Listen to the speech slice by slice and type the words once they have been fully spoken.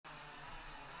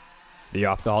The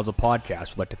Off the Hosel podcast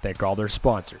would like to thank all their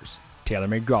sponsors: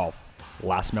 TaylorMade Golf,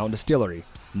 Last Mountain Distillery,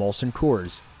 Molson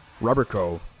Coors, Rubber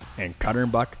Co., and Cutter &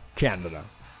 Buck Canada.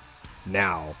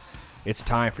 Now, it's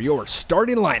time for your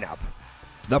starting lineup.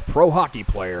 The pro hockey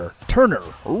player, Turner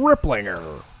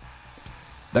Ripplinger.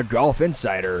 The golf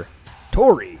insider,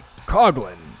 Tori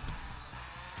Coughlin.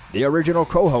 The original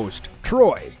co-host,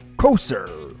 Troy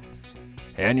Koser.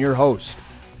 And your host,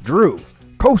 Drew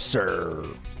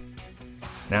Koser.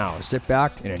 Now, sit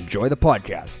back and enjoy the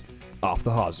podcast, Off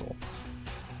the Hosel.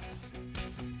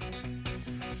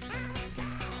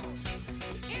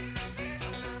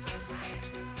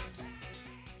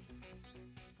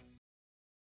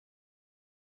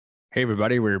 Hey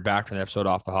everybody, we're back from the episode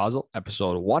Off the Hosel,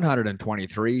 episode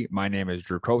 123. My name is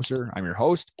Drew Koser. I'm your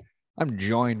host. I'm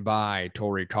joined by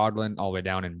Tori Coughlin, all the way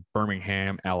down in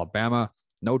Birmingham, Alabama.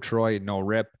 No Troy, no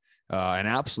Rip. An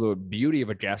absolute beauty of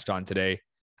a guest on today.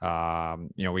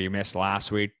 We missed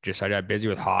last week. I got busy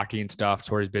with hockey and stuff.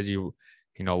 Tori's busy,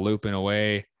 looping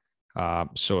away.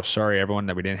 So sorry everyone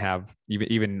that we didn't have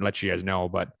even let you guys know,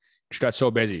 but just got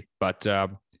so busy. But got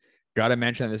to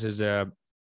mention this is the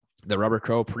Rubber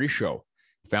Co. pre-show,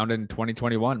 founded in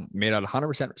 2021, made out of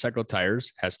 100% recycled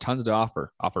tires, has tons to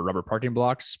offer. Offer rubber parking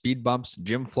blocks, speed bumps,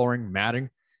 gym flooring, matting,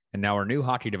 and now our new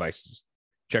hockey devices.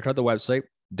 Check out the website,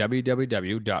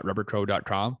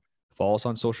 www.rubberco.com. Follow us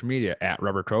on social media at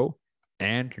RubberCo,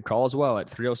 and can call as well at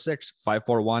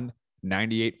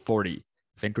 306-541-9840.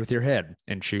 Think with your head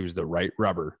and choose the right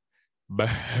rubber.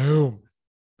 Boom.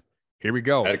 Here we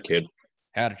go. Had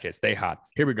a kid. Stay hot.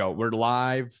 Here we go. We're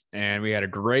live, and we had a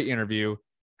great interview.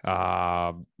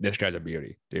 This guy's a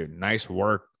beauty, dude. Nice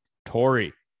work,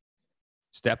 Tori.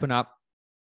 Stepping up.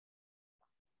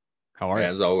 How are you?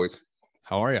 As always.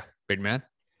 How are you, big man?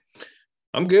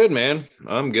 I'm good, man.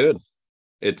 I'm good.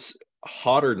 It's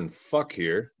hotter than fuck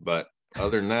here, but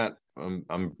other than that,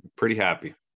 I'm pretty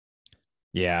happy.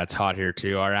 Yeah, it's hot here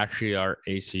too. Our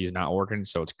AC is not working,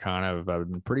 so it's kind of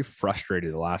been pretty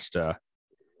frustrated the last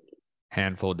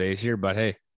handful of days here, but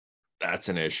hey, that's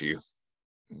an issue.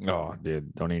 Oh,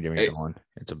 dude, don't even get me going.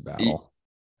 It's a battle.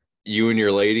 You and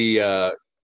your lady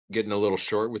getting a little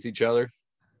short with each other?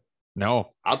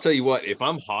 No. I'll tell you what, if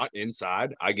I'm hot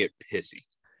inside, I get pissy.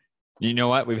 You know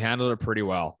what? We've handled it pretty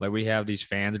well. Like, we have these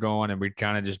fans going and we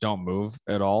kind of just don't move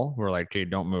at all. We're like, hey,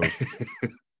 don't move.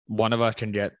 One of us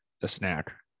can get a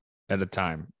snack at a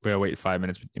time. We gotta wait 5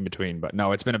 minutes in between, but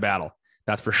no, it's been a battle.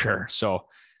 That's for sure. So,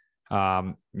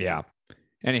 yeah.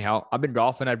 Anyhow, I've been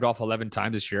golfing. I've golfed 11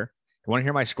 times this year. You want to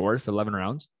hear my scores for 11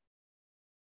 rounds?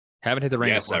 Haven't hit the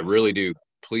range. Yes, I really do.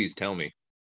 Please tell me.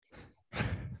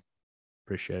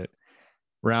 Appreciate it.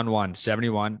 Round 1,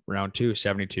 71. Round 2,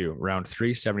 72. Round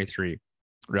 3, 73.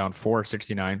 Round 4,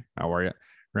 69. How are you?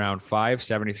 Round 5,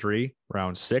 73.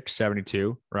 Round 6,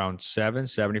 72. Round 7,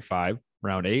 75.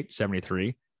 Round 8,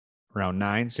 73. Round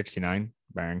 9, 69.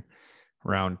 Bang.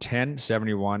 Round 10,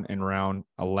 71. And round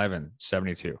 11,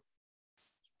 72.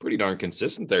 Pretty darn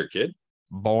consistent there, kid.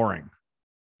 Boring.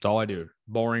 That's all I do.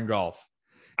 Boring golf.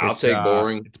 I'll take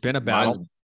boring. It's been a battle.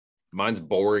 Mine's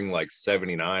boring like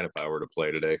 79 if I were to play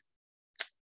today.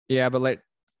 Yeah, but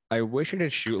I wish I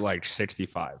could shoot like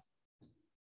 65.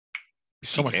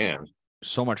 So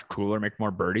much cooler, make more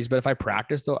birdies. But if I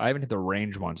practice, though, I haven't hit the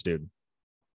range once, dude.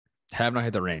 Have not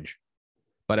hit the range.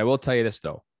 But I will tell you this,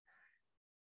 though.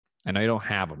 I know you don't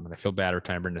have them, and I feel bad every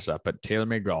time I bring this up, but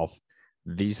TaylorMade Golf,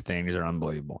 these things are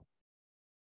unbelievable.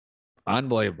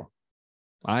 Unbelievable.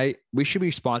 We should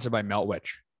be sponsored by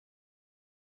Meltwich.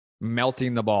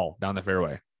 Melting the ball down the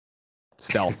fairway.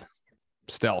 Stealth.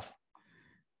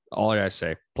 All I gotta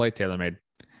say, play TaylorMade.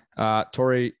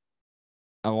 Tori,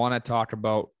 I want to talk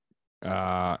about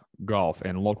golf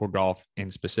and local golf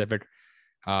in specific.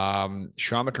 Sean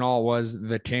McConnell was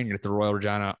the king at the Royal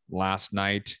Regina last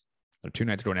night, or 2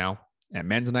 nights ago now, at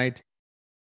men's night.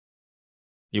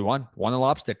 He won the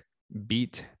lobstick,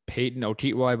 beat Peyton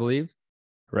Otitwo, I believe,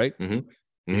 right? Mm-hmm.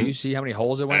 Can you see how many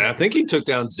holes it went? And I think he took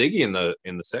down Ziggy in the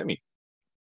semi.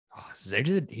 Oh,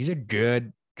 he's a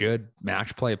good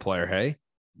match play player, hey?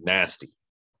 Nasty.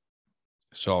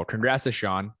 So congrats to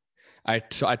Sean. I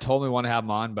told him we want to have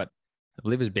him on, but I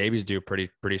believe his baby's due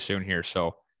pretty soon here.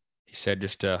 So he said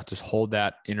just hold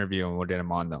that interview and we'll get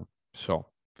him on them. So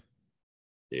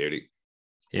beauty.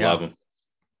 Yeah. Love him.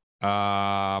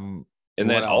 And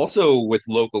then also with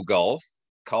local golf,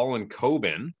 Colin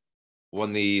Coben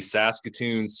won the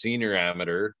Saskatoon Senior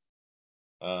Amateur.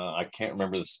 I can't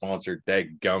remember the sponsor.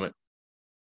 Dadgummit.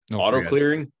 Auto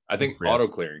Clearing? I think Auto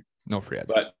Clearing. No free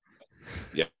ads. But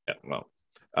yeah, well,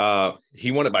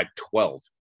 he won it by 12.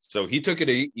 So he took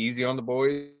it easy on the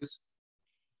boys.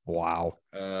 Wow.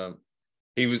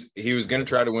 He was going to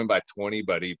try to win by 20,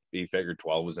 but he figured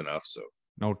 12 was enough. So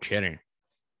No kidding.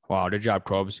 Wow, good job,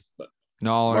 Cobes.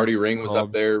 No, Marty Ring was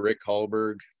up there. Rick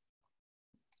Hallberg.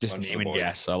 Just name and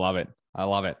guess. I love it.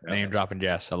 Yeah. Name dropping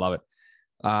guess. I love it.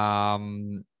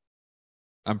 I'm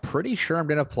pretty sure I'm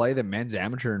going to play the men's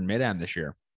amateur and mid-am this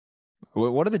year.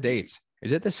 What are the dates?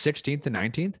 Is it the 16th to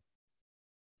 19th?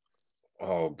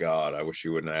 Oh God, I wish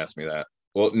you wouldn't ask me that.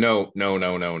 Well, no.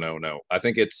 I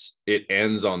think it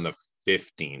ends on the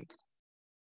 15th.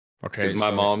 Okay. Because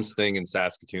my mom's thing in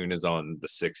Saskatoon is on the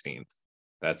 16th.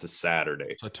 That's a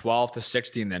Saturday. So 12 to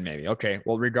 16 then maybe. Okay.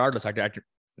 Well, regardless,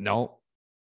 no.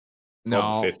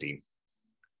 12 to 15.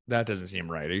 That doesn't seem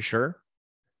right. Are you sure?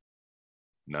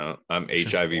 No, I'm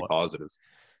HIV positive.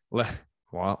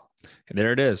 Well,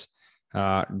 there it is.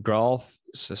 Golf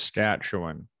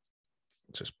Saskatchewan.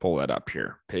 Let's just pull that up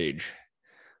here, page,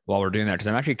 while we're doing that, because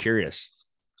I'm actually curious.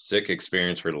 Sick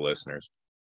experience for the listeners.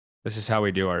 This is how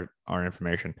we do our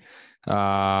information.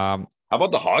 How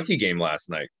about the hockey game last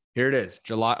night? Here it is.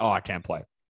 July. Oh, I can't play.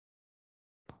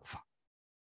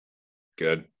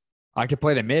 Good. I could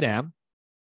play the mid-am.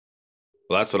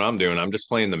 Well, that's what I'm doing. I'm just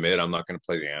playing the mid. I'm not going to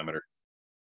play the amateur.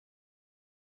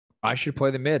 I should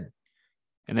play the mid.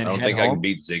 And then I don't think I can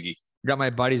beat Ziggy. Got my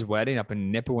buddy's wedding up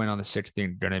in Nipawin on the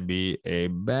 16th. Going to be a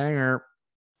banger.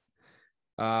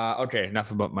 Okay,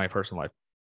 enough about my personal life.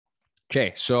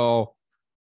 Okay, so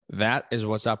that is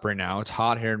what's up right now. It's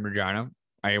hot here in Regina.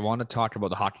 I want to talk about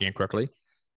the hockey game quickly.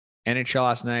 NHL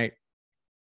last night,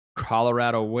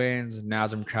 Colorado wins.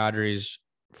 Nazem Kadri's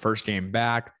first game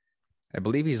back. I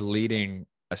believe he's leading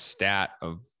a stat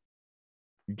of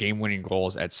game-winning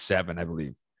goals at 7, I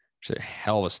believe. It's a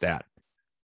hell of a stat.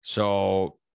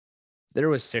 So there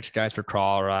was 6 guys for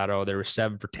Colorado. There were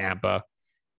 7 for Tampa.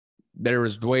 There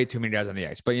was way too many guys on the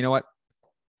ice. But you know what?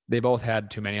 They both had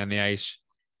too many on the ice.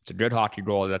 It's a good hockey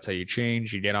goal. That's how you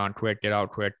change. You get on quick, get out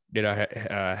quick, get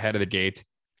ahead of the gate.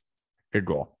 Good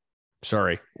goal.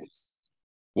 Sorry.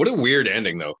 What a weird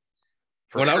ending, though.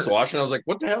 When I was watching, I was like,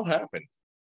 what the hell happened?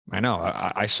 I know.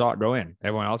 I saw it go in.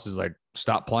 Everyone else is like,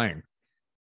 stop playing.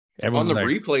 On the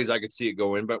replays, I could see it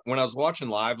go in. But when I was watching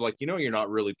live, you're not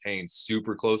really paying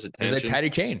super close attention. It was like Patty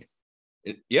Kane.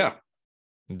 Yeah.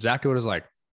 Exactly what it was like.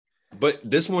 But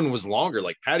this one was longer.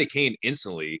 Like Patty Kane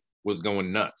instantly was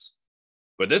going nuts.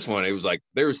 But this one, it was like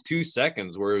there was 2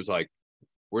 seconds where it was like,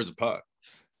 where's the puck?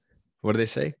 What do they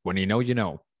say? When you know, you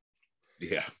know.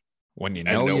 Yeah. When you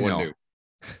know, you know.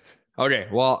 Okay.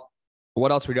 Well,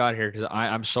 what else we got here? Because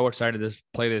I'm so excited to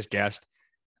play this guest.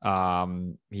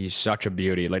 He's such a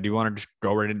beauty. Like, do you want to just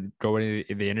go into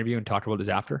the interview and talk about this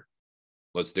after?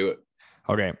 Let's do it.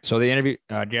 Okay. So the interview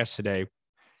guest today,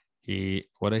 he's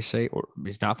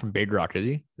not from Big Rock, is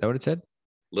he? Is that what it said?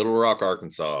 Little Rock,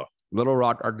 Arkansas. Little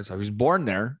Rock, Arkansas. He was born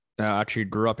there. Actually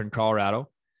grew up in Colorado.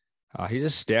 He's a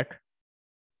stick.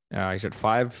 He's at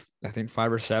 5, I think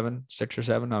 5 or 7, 6 or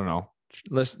 7. I don't know.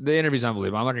 The interview's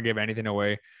unbelievable. I'm not going to give anything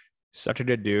away. Such a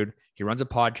good dude. He runs a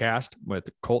podcast with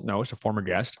Colt Knost, a former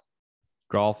guest.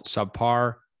 Golf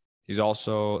Subpar. He's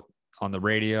also on the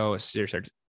radio,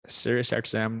 Sirius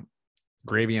XM,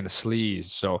 Gravy and the Sleaze.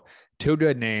 So 2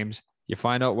 good names. You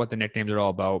find out what the nicknames are all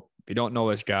about. If you don't know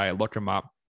this guy, look him up.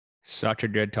 Such a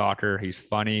good talker. He's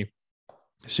funny.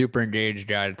 Super engaged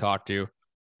guy to talk to.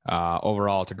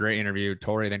 Overall, it's a great interview.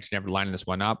 Tori, thanks again for lining this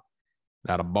one up.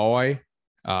 That a boy.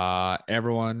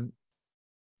 Everyone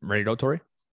ready to go, Tori?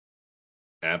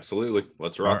 Absolutely.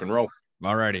 Let's rock and roll.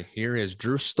 All righty. Here is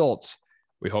Drew Stoltz.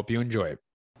 We hope you enjoy it.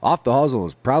 Off the Hosel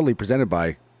is proudly presented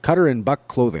by Cutter and Buck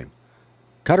Clothing.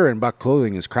 Cutter and Buck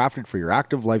Clothing is crafted for your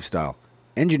active lifestyle,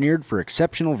 engineered for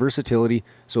exceptional versatility,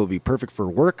 so it'll be perfect for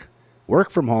work,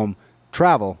 work from home,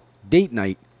 travel, date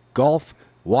night, golf,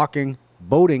 walking,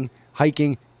 boating,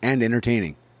 hiking, and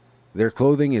entertaining. Their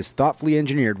clothing is thoughtfully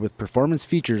engineered with performance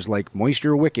features like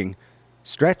moisture wicking,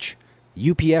 stretch,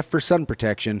 UPF for sun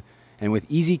protection, and with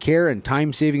easy care and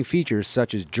time-saving features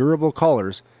such as durable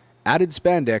collars, added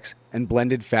spandex, and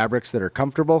blended fabrics that are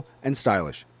comfortable and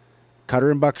stylish.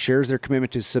 Cutter & Buck shares their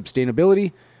commitment to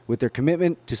sustainability with their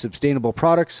commitment to sustainable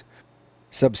products,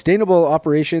 sustainable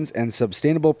operations, and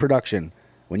sustainable production.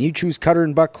 When you choose Cutter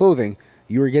 & Buck clothing,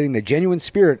 you are getting the genuine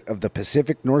spirit of the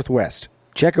Pacific Northwest.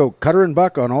 Check out Cutter &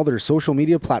 Buck on all their social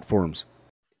media platforms.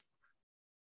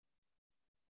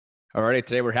 All right,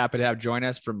 today we're happy to have join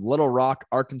us from Little Rock,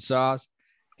 Arkansas.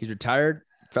 He's retired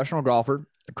professional golfer,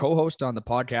 a co-host on the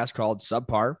podcast called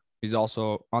Subpar. He's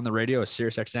also on the radio at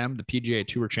Sirius XM, the PGA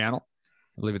Tour channel.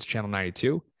 I believe it's channel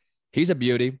 92. He's a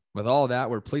beauty. With all of that,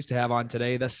 we're pleased to have on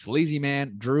today the sleazy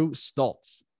man, Drew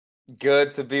Stoltz.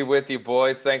 Good to be with you,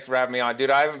 boys. Thanks for having me on. Dude,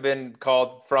 I haven't been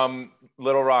called from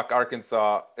Little Rock,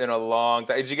 Arkansas in a long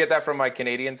time. Did you get that from my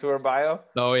Canadian tour bio?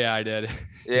 Oh yeah, I did.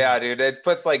 Yeah, dude. It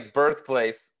puts like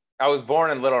birthplace. I was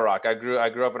born in Little Rock. I grew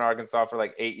up in Arkansas for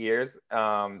like 8 years.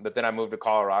 But then I moved to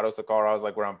Colorado. So Colorado is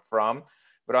like where I'm from.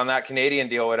 But on that Canadian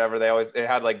deal, whatever, it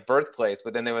had like birthplace,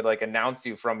 but then they would like announce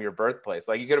you from your birthplace.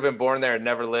 Like you could have been born there and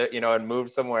never lived, and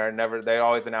moved somewhere and never, they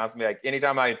always announced me like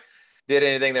anytime I did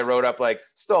anything, they wrote up like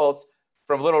Stoltz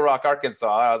from Little Rock,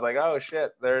 Arkansas. I was like, oh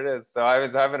shit, there it is. So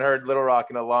haven't heard Little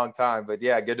Rock in a long time, but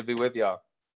yeah, good to be with y'all.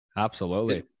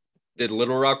 Absolutely. Did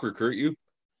Little Rock recruit you?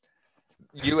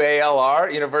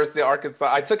 UALR, University of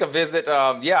Arkansas. I took a visit.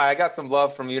 I got some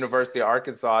love from University of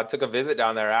Arkansas. I took a visit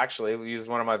down there, actually. We used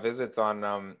one of my visits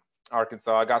on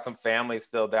Arkansas. I got some family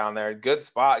still down there. Good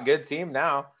spot, good team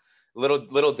now.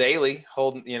 Little Daly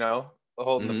holding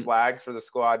the flag for the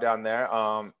squad down there.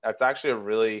 That's actually a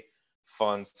really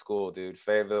fun school, dude.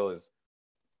 Fayetteville's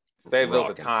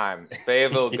a time.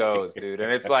 Fayetteville goes, dude.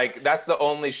 And it's like, that's the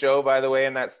only show, by the way,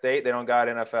 in that state. They don't got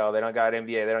NFL. They don't got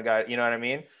NBA. They don't got, you know what I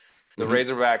mean? The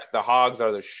Razorbacks, the Hogs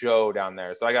are the show down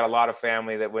there. So I got a lot of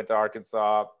family that went to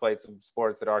Arkansas, played some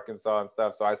sports at Arkansas and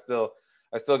stuff. So I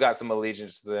still got some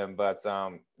allegiance to them. But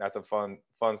that's a fun.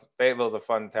 Fayetteville's a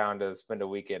fun town to spend a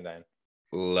weekend in.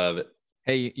 Love it.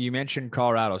 Hey, you mentioned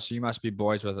Colorado, so you must be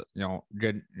boys with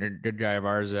good guy of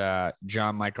ours,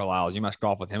 John Michael Lyles. You must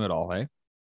golf with him at all, hey?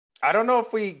 I don't know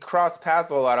if we cross paths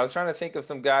a lot. I was trying to think of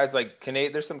some guys like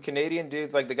there's some Canadian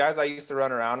dudes, like the guys I used to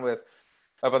run around with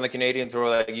up on the Canadian tour.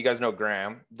 Like you guys know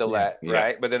Graham Dillette,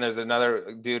 right? But then there's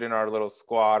another dude in our little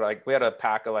squad. Like we had a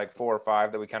pack of like 4 or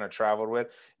 5 that we kind of traveled with.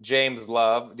 James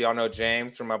Love, do y'all know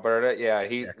James from Alberta? Yeah,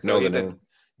 he's a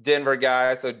Denver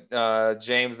guy. So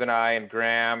James and I and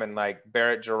Graham and like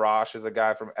Barrett Jarash is a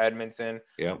guy from Edmonton.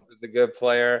 Yeah, he's a good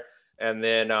player. And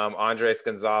then Andres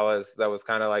Gonzalez, that was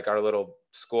kind of like our little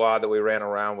squad that we ran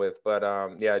around with. But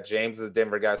James is a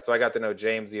Denver guy. So I got to know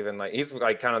James even like, he's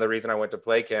like kind of the reason I went to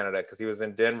play Canada, because he was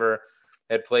in Denver,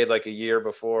 had played like a year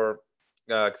before,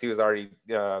 because he was already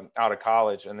out of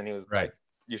college. And then he was like,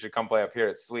 you should come play up here.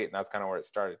 It's sweet. And that's kind of where it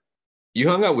started. You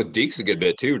hung out with Deeks a good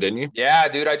bit too, didn't you? Yeah,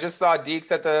 dude. I just saw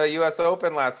Deeks at the US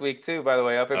Open last week too, by the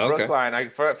way, up in Brookline. I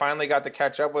finally got to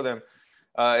catch up with him.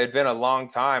 It'd been a long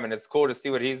time, and it's cool to see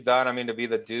what he's done. I mean, to be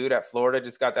the dude at Florida,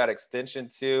 just got that extension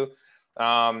too.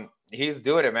 He's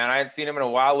doing it, man. I hadn't seen him in a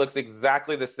while. Looks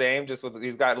exactly the same, just with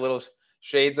he's got little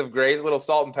shades of grays, little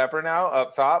salt and pepper now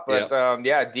up top. But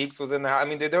Deeks was in the house. I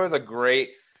mean, dude, there was a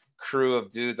great crew of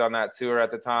dudes on that tour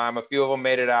at the time. A few of them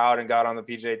made it out and got on the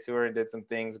PGA Tour and did some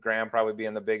things. Graham probably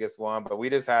being the biggest one, but we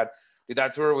just had, dude,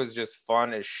 that tour was just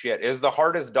fun as shit. It was the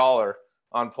hardest dollar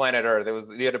on planet Earth.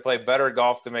 You had to play better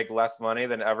golf to make less money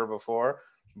than ever before,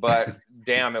 but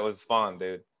damn, it was fun,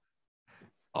 dude.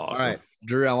 Awesome. All right,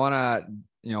 Drew, I want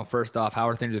to, first off, how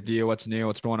are things with you? What's new?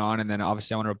 What's going on? And then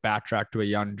obviously I want to backtrack to a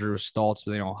young Drew Stoltz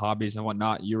with, hobbies and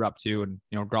whatnot you're up to,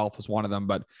 and, golf was one of them,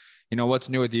 but what's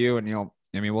new with you? And,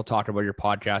 we'll talk about your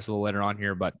podcast a little later on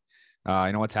here, but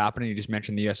what's happening? You just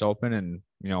mentioned the US Open, and,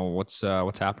 what's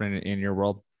happening in your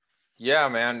world? Yeah,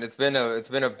 man, it's been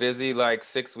a busy like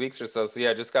 6 weeks or so. So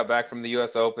yeah, just got back from the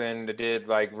US Open. We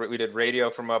did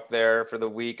radio from up there for the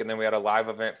week, and then we had a live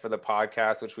event for the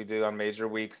podcast, which we do on major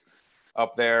weeks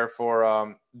up there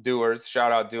for Doers.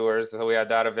 Shout out Doers. So we had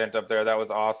that event up there. That was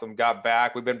awesome. Got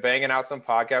back. We've been banging out some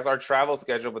podcasts. Our travel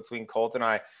schedule between Colt and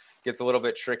I gets a little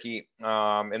bit tricky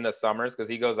in the summers, because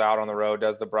he goes out on the road,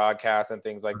 does the broadcast and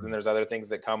things like that. And there's other things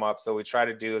that come up. So we try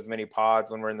to do as many pods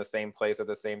when we're in the same place at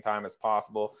the same time as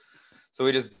possible. So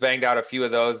we just banged out a few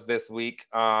of those this week.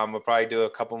 We'll probably do a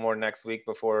couple more next week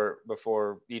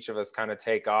before each of us kind of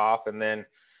take off. And then,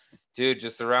 dude,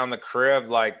 just around the crib,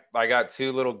 like I got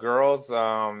 2 little girls.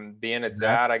 Being a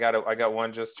dad, I got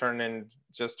one just turned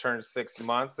 6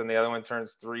 months, and the other one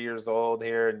turns 3 years old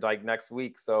here like next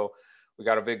week. So we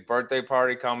got a big birthday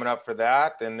party coming up for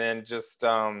that. And then just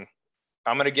I'm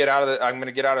gonna get out of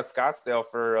Scottsdale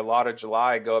for a lot of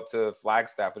July, go up to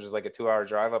Flagstaff, which is like a 2-hour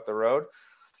drive up the road.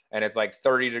 And it's like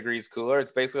 30 degrees cooler.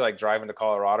 It's basically like driving to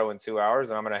Colorado in 2 hours.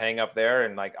 And I'm going to hang up there.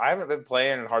 And like, I haven't been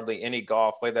playing hardly any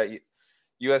golf. Played that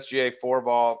USGA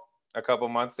 4-ball a couple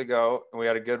months ago, and we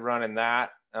had a good run in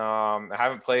that. I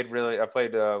haven't played really. I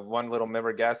played one little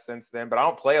member guest since then, but I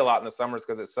don't play a lot in the summers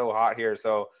because it's so hot here.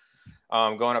 So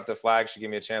going up to Flag should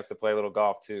give me a chance to play a little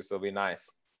golf too. So it'll be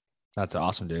nice. That's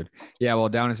awesome, dude. Yeah. Well,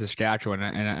 down in Saskatchewan,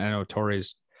 and I know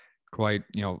Tori's quite,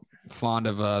 fond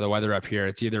of the weather up here.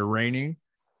 It's either raining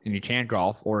and you can't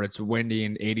golf, or it's windy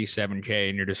and 87K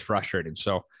and you're just frustrated.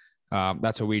 So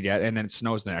That's what we get. And then it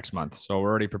snows the next month. So we're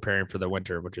already preparing for the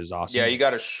winter, which is awesome. Yeah, you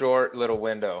got a short little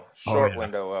window,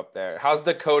 window up there. How's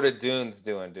Dakota Dunes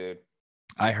doing, dude?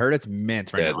 I heard it's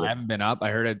mint right now. I haven't been up. I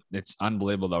heard it's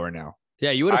unbelievable though right now.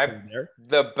 Yeah, you would have been there.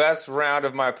 The best round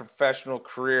of my professional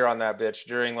career on that bitch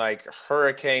during like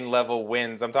hurricane level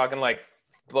winds. I'm talking like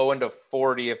blowing to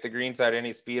 40. If the greens had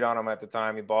any speed on them at the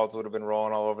time, the balls would have been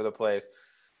rolling all over the place.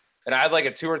 And I had like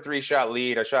a 2 or 3 shot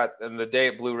lead. I shot, and the day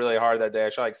it blew really hard that day. I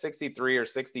shot like 63 or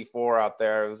 64 out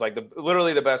there. It was like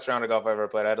literally the best round of golf I ever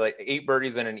played. I had like 8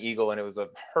 birdies and an eagle, and it was a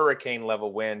hurricane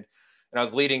level wind. And I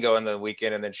was leading going the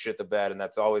weekend and then shit the bed. And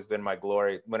that's always been my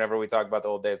glory. Whenever we talk about the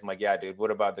old days, I'm like, yeah, dude,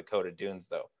 what about Dakota Dunes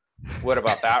though? What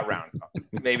about that round?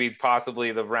 Maybe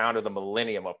possibly the round of the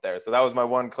millennium up there. So that was my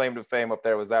one claim to fame up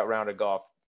there, was that round of golf.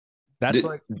 That's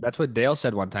what Dale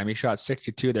said one time. He shot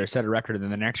 62 there, set a record, and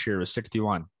then the next year was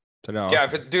 61. So no. Yeah,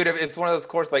 if it's one of those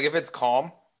courses, like if it's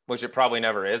calm, which it probably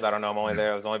never is. I don't know. I'm only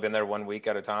there. I've only been there 1 week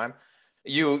at a time.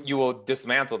 You will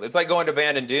dismantle. It's like going to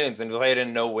Bandon Dunes and play it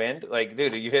in no wind. Like,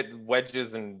 dude, you hit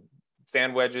wedges and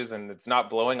sand wedges and it's not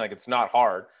blowing. Like, it's not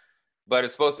hard, but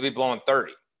it's supposed to be blowing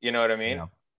 30. You know what I mean? Yeah.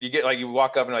 You get like, you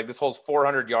walk up and like, this hole's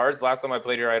 400 yards. Last time I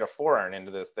played here, I had a 4-iron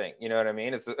into this thing. You know what I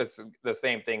mean? It's the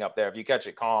same thing up there. If you catch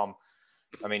it calm,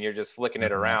 I mean, you're just flicking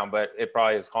it around, but it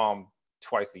probably is calm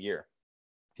twice a year.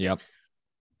 Yep.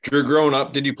 Drew, growing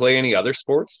up, did you play any other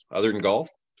sports other than golf?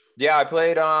 Yeah, I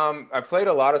played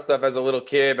a lot of stuff as a little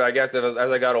kid, but I guess as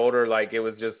I got older, like it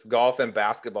was just golf and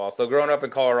basketball. So growing up in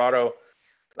Colorado,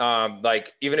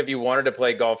 like even if you wanted to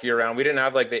play golf year round, we didn't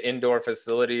have like the indoor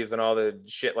facilities and all the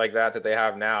shit like that they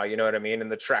have now, you know what I mean?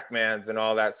 And the TrackMans and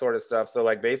all that sort of stuff. So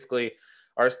like basically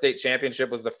our state championship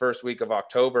was the first week of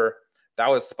October. That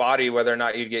was spotty whether or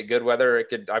not you'd get good weather.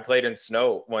 I played in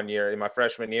snow one year in my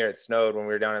freshman year. It snowed when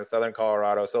we were down in Southern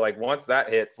Colorado. So like once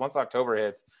October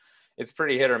hits, it's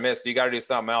pretty hit or miss. So you got to do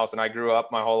something else. And I grew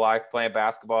up my whole life playing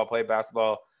basketball,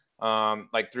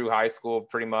 like through high school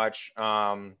pretty much.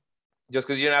 Just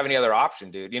because you didn't have any other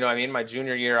option, dude. You know what I mean? My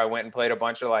junior year, I went and played a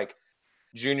bunch of like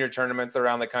junior tournaments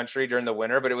around the country during the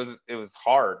winter, but it was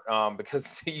hard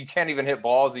because you can't even hit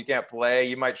balls. You can't play.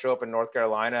 You might show up in North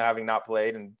Carolina having not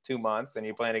played in 2 months and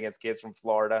you're playing against kids from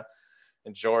Florida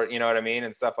and Georgia, you know what I mean?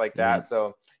 And stuff like that. Mm-hmm.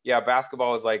 So yeah,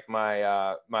 basketball was like my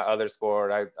other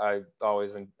sport. I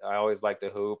always liked to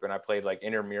hoop, and I played like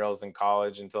intramurals in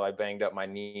college until I banged up my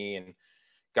knee and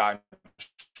got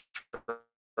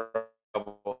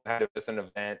had to miss an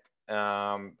event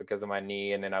because of my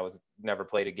knee, and then I was never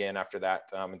played again after that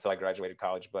until I graduated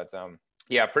college. But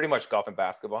yeah, pretty much golf and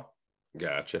basketball.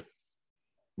 Gotcha.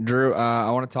 Drew,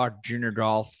 I want to talk junior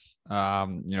golf.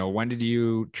 When did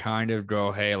you kind of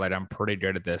go, hey, like I'm pretty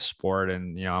good at this sport,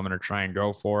 and I'm going to try and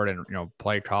go for it, and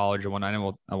play college and whatnot.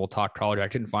 And we'll talk college. I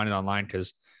couldn't find it online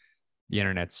because the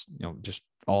internet's just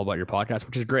all about your podcast,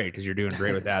 which is great because you're doing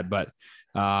great with that. But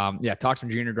talk some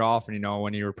junior golf, and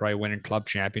when you were probably winning club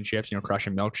championships,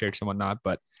 crushing milkshakes and whatnot.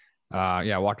 But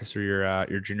walk us through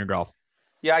your junior golf.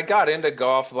 Yeah, I got into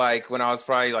golf like when I was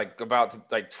probably like about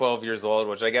 12 years old,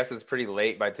 which I guess is pretty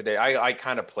late by today. I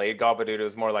kind of played golf, but dude, it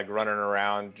was more like running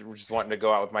around, just wanting to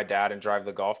go out with my dad and drive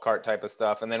the golf cart type of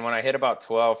stuff. And then when I hit about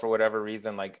 12, for whatever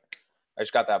reason, like I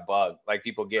just got that bug, like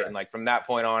people get. And like from that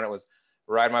point on, it was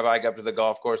ride my bike up to the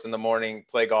golf course in the morning,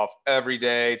 play golf every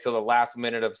day till the last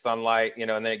minute of sunlight,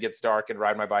 and then it gets dark and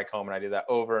ride my bike home. And I did that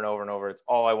over and over and over. It's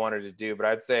all I wanted to do. But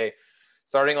I'd say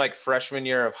starting like freshman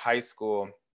year of high school,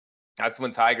 that's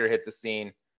when Tiger hit the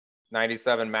scene,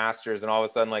 97 Masters. And all of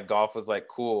a sudden, like golf was like,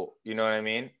 cool. You know what I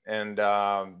mean? And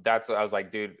that's what I was like,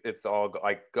 dude, it's all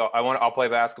like, I'll play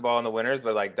basketball in the winters,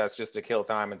 but like, that's just to kill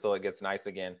time until it gets nice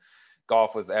again.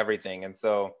 Golf was everything. And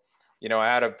so, I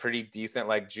had a pretty decent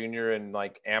like junior and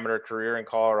like amateur career in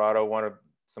Colorado, won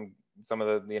some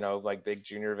of the, like big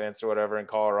junior events or whatever in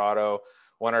Colorado,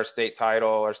 won our state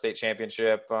title, our state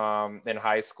championship in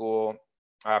high school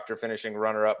after finishing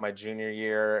runner-up my junior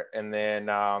year, and then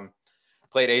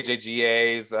played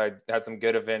AJGAs. I had some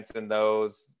good events in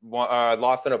those.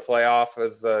 Lost in a playoff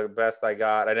was the best I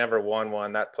got. I never won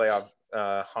one. That playoff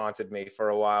haunted me for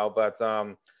a while, but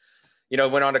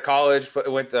went on to college,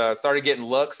 started getting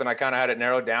looks, and I kind of had it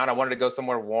narrowed down. I wanted to go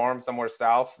somewhere warm, somewhere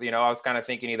south. I was kind of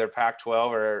thinking either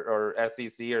Pac-12 or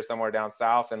SEC or somewhere down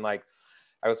south, and like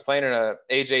I was playing in a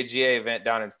AJGA event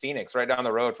down in Phoenix, right down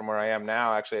the road from where I am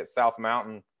now, actually at South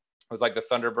Mountain. It was like the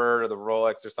Thunderbird or the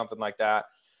Rolex or something like that.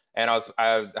 And I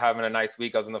was having a nice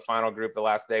week. I was in the final group the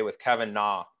last day with Kevin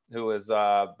Na, who was,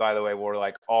 by the way, wore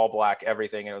like all black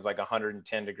everything. And it was like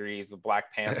 110 degrees with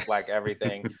black pants, black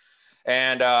everything.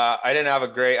 And I didn't have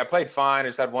I played fine. I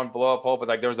just had one blow up hole, but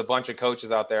like there was a bunch of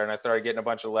coaches out there and I started getting a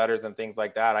bunch of letters and things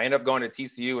like that. I ended up going to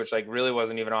TCU, which like really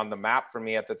wasn't even on the map for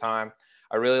me at the time.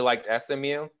 I really liked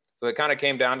SMU. So it kind of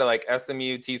came down to like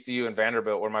SMU, TCU, and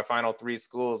Vanderbilt were my final 3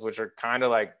 schools, which are kind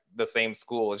of like the same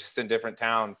school, just in different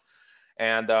towns.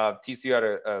 And TCU had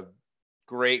a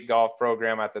great golf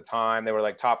program at the time. They were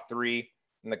like top 3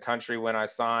 in the country when I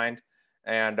signed.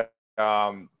 And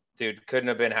dude, couldn't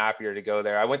have been happier to go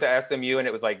there. I went to SMU and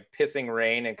it was like pissing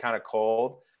rain and kind of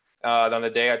cold on the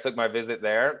day I took my visit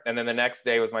there. And then the next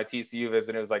day was my TCU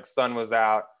visit. It was like sun was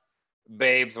out,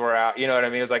 babes were out. You know what I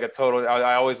mean? It was like a total.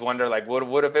 I always wonder like,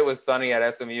 what if it was sunny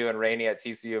at SMU and rainy at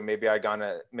TCU? Maybe I'd gone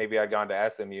to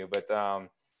SMU. But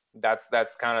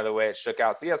that's kind of the way it shook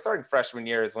out. So yeah, starting freshman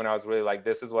year is when I was really like,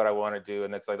 this is what I want to do,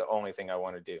 and that's like the only thing I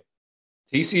want to do.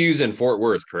 TCU's in Fort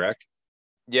Worth, correct?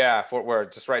 Yeah, Fort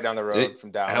Worth, just right down the road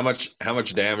from Dallas. How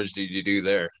much damage did you do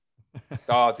there?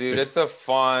 Oh, dude, it's a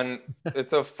fun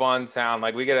town.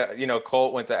 Like we get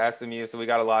Colt went to SMU, so we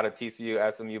got a lot of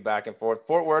TCU, SMU back and forth.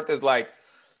 Fort Worth is like,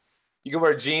 you can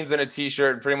wear jeans and a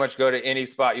t-shirt and pretty much go to any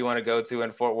spot you want to go to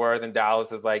in Fort Worth. And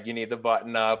Dallas is like, you need the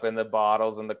button up and the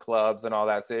bottles and the clubs and all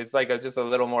that. So it's like just a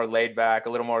little more laid back, a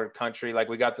little more country. Like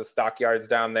we got the Stockyards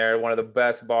down there, one of the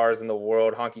best bars in the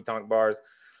world, honky tonk bars.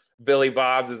 Billy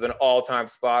Bob's is an all-time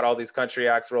spot. All these country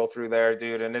acts roll through there,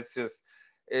 dude. And it's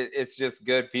just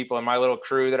good people. And my little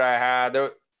crew that I had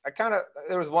there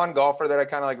was one golfer that I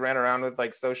kind of like ran around with,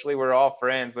 like socially, we're all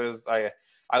friends, but it was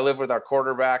I lived with our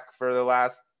quarterback for the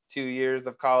last 2 years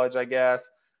of college, I guess.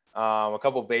 A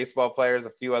couple baseball players, a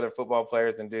few other football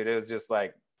players. And dude, it was just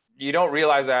like, you don't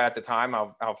realize that at the time,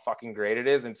 how fucking great it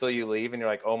is until you leave and you're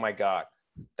like, oh my God,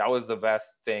 that was the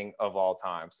best thing of all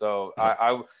time. So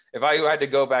if I had to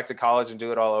go back to college and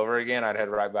do it all over again, I'd head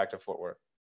right back to Fort Worth.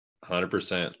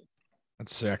 100%.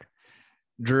 That's sick.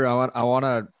 Drew, I want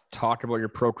to talk about your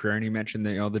pro career, and you mentioned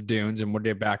the dunes, and we'll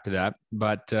get back to that.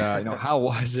 But how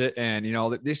was it? And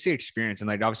just the experience, and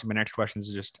like obviously my next question is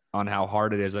just on how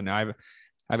hard it is. And I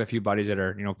have a few buddies that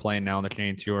are playing now on the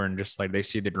Canadian Tour, and just like they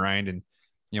see the grind and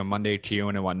Monday queuing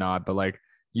and whatnot. But like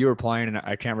you were playing, and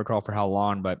I can't recall for how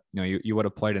long, but you would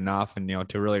have played enough, and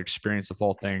to really experience the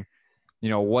full thing.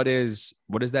 What is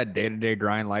that day-to-day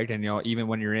grind like? And even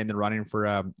when you're in the running for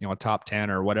a top 10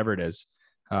 or whatever it is,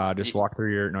 just walk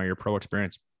through your pro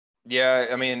experience. Yeah,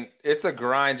 I mean, it's a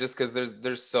grind just because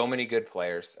there's so many good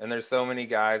players and there's so many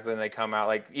guys, and they come out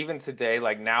like even today,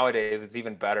 like nowadays, it's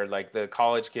even better. Like the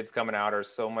college kids coming out are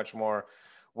so much more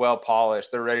well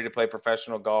polished. They're ready to play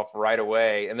professional golf right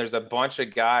away. And there's a bunch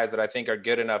of guys that I think are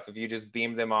good enough. If you just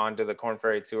beam them on to the Korn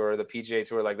Ferry Tour or the PGA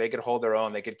Tour, like they could hold their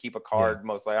own. They could keep a card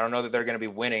mostly. I don't know that they're going to be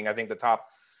winning. I think the top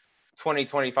 20,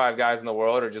 25 guys in the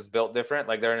world are just built different.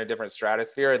 Like they're in a different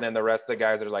stratosphere. And then the rest of the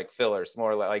guys are like fillers,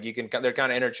 more like they're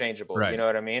kind of interchangeable. Right. You know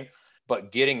what I mean?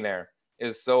 But getting there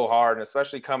is so hard. And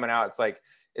especially coming out,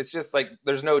 it's just like,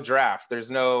 there's no draft. There's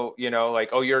no, like,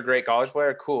 oh, you're a great college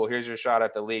player. Cool. Here's your shot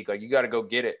at the league. Like you got to go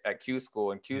get it at Q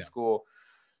school, and Q school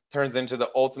turns into the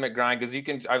ultimate grind. Cause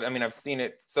I've seen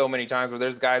it so many times where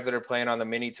there's guys that are playing on the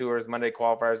mini tours, Monday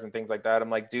qualifiers and things like that. I'm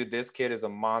like, dude, this kid is a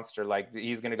monster. Like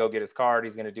he's going to go get his card.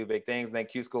 He's going to do big things. And then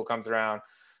Q school comes around,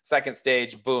 second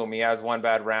stage, boom, he has one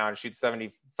bad round, shoots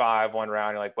 75 one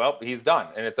round. You're like, well, he's done.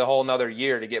 And it's a whole nother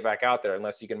year to get back out there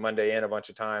unless you can Monday in a bunch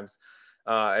of times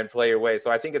and play your way.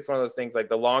 So I think it's one of those things, like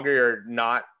the longer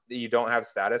you don't have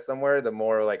status somewhere, the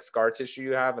more like scar tissue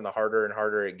you have and the harder and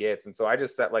harder it gets. And so I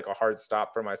just set like a hard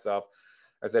stop for myself.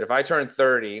 I said, if I turn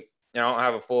 30 and I don't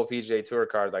have a full PGA Tour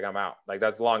card, like I'm out. Like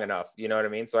that's long enough. You know what I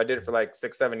mean? So I did it for like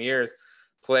 6-7 years,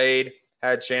 played,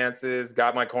 had chances,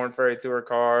 got my Korn Ferry Tour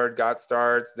card, got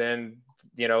starts, then,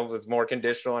 was more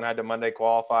conditional and had to Monday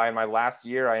qualify. In my last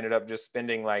year, I ended up just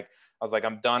spending I was like,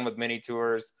 I'm done with mini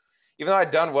tours. Even though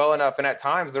I'd done well enough, and at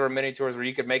times there were mini tours where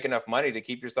you could make enough money to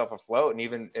keep yourself afloat and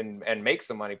even and make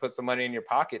some money, put some money in your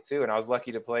pocket too. And I was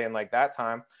lucky to play in like that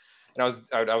time. And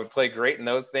I would play great in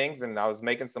those things, and I was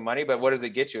making some money. But what does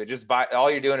it get you? It just all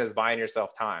you're doing is buying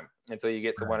yourself time until you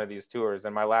get to one of these tours.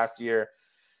 And my last year,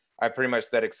 I pretty much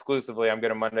said exclusively, I'm going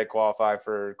to Monday qualify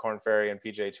for Korn Ferry and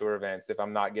PGA Tour events if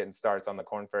I'm not getting starts on the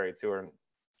Korn Ferry Tour.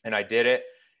 And I did it,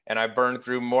 and I burned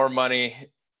through more money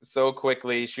so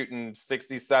quickly, shooting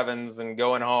 67s and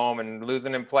going home and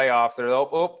losing in playoffs. Or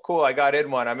oh, cool, I got in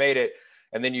one, I made it.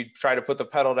 And then you try to put the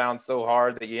pedal down so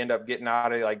hard that you end up getting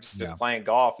out of just playing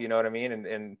golf. You know what I mean?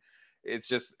 And it's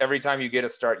just every time you get a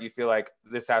start, you feel like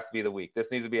this has to be the week.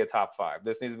 This needs to be a top 5.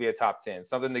 This needs to be a top 10.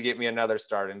 Something to get me another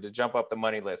start and to jump up the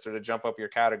money list or to jump up your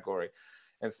category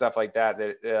and stuff like that.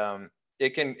 That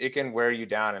it can wear you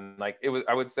down. And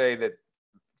I would say that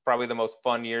probably the most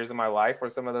fun years of my life were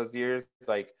some of those years. It's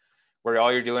like where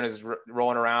all you're doing is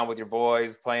rolling around with your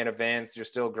boys, playing events. You're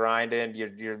still grinding.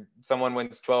 You're someone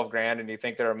wins 12 grand and you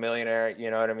think they're a millionaire. You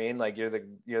know what I mean? Like you're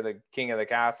the king of the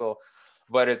castle.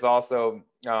 But it's also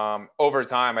over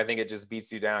time, I think it just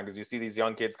beats you down because you see these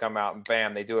young kids come out and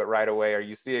bam, they do it right away. Or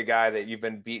you see a guy that you've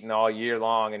been beating all year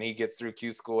long and he gets through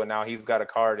Q school and now he's got a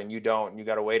card and you don't, and you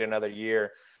got to wait another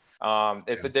year.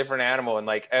 It's a different animal. And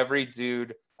like every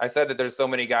dude, I said that there's so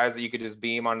many guys that you could just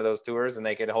beam onto those tours and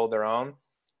they could hold their own.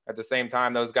 At the same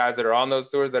time, those guys that are on those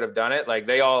tours that have done it, like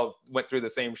they all went through the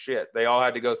same shit. They all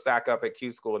had to go sack up at Q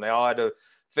school and they all had to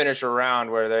finish a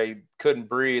round where they couldn't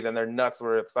breathe and their nuts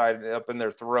were up in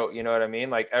their throat. You know what I mean?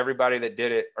 Like everybody that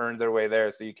did it earned their way there.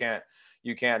 So you can't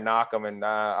knock them. And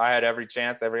I had every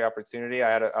chance, every opportunity.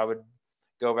 I would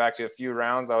go back to a few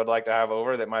rounds I would like to have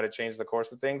over that might've changed the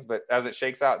course of things. But as it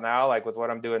shakes out now, like with what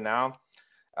I'm doing now,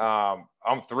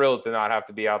 I'm thrilled to not have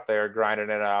to be out there grinding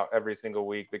it out every single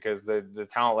week because the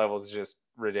talent level is just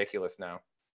ridiculous now.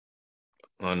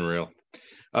 Unreal.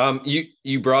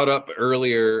 You brought up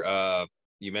earlier,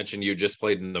 you mentioned you just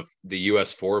played in the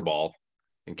US 4-ball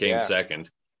and came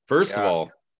second. First of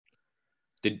all,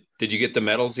 did you get the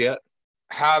medals yet?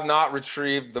 Have not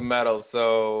retrieved the medals.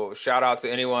 So shout out to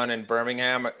anyone in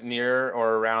Birmingham, near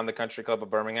or around the Country Club of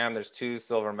Birmingham. There's 2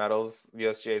 silver medals,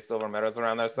 USGA silver medals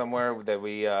around there somewhere that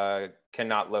we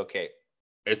cannot locate.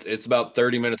 It's about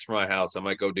 30 minutes from my house. I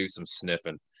might go do some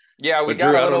sniffing. Yeah, we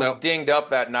got a little dinged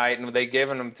up that night, and they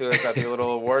given them to us at the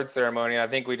little award ceremony. I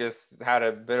think we just had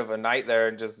a bit of a night there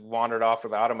and just wandered off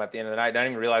without them at the end of the night. I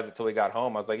didn't even realize it till we got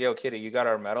home. I was like, "Yo, Kitty, you got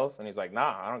our medals?" And he's like,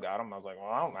 "Nah, I don't got them." I was like, "Well,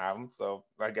 I don't have them, so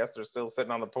I guess they're still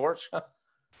sitting on the porch."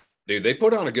 Dude, they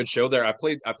put on a good show there. I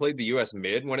played the US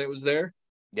Mid when it was there.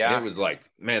 Yeah, and it was like,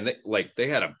 man, they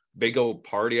had a big old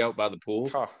party out by the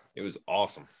pool. Oh. It was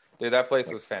awesome. Dude, that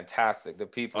place was fantastic. The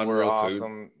people were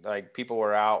awesome. Food. Like people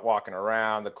were out walking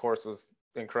around. The course was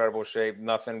incredible shape.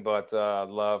 Nothing but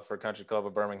love for Country Club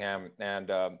of Birmingham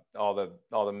and all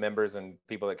the members and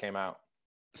people that came out.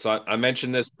 So I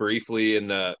mentioned this briefly in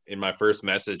my first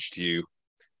message to you.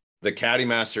 The caddy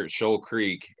master at Shoal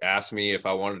Creek asked me if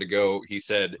I wanted to go. He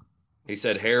said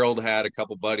Harold had a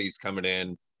couple buddies coming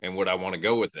in and would I want to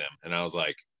go with them? And I was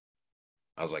like,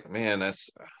 man,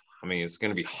 it's going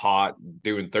to be hot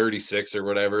doing 36 or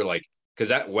whatever. Like, cause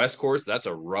that West course, that's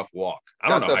a rough walk. I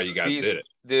don't know how you guys did it.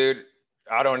 Dude,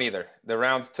 I don't either. The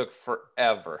rounds took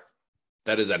forever.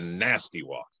 That is a nasty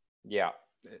walk. Yeah.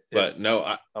 But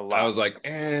no, I was like,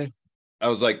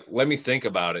 let me think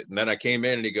about it. And then I came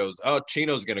in and he goes, "Oh,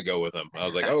 Chino's going to go with him." I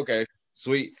was like, oh, okay,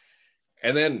 sweet.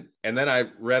 And then I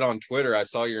read on Twitter, I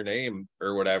saw your name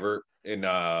or whatever in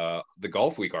the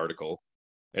Golf Week article.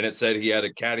 And it said he had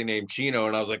a caddy named Chino.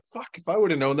 And I was like, fuck, if I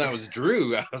would have known that was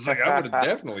Drew, I was like, I would have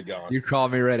definitely gone. You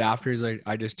called me right after. He's like,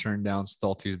 I just turned down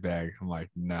Stulty's bag. I'm like,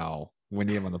 no, we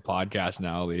need him on the podcast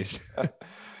now, at least.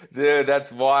 Dude,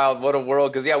 that's wild. What a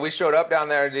world. Because, yeah, we showed up down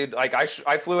there, dude. Like,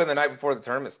 I flew in the night before the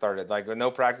tournament started. Like, with no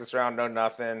practice round, no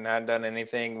nothing. Hadn't done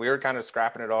anything. We were kind of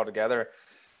scrapping it all together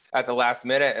at the last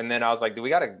minute. And then I was like, do we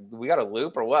got a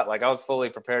loop or what? Like I was fully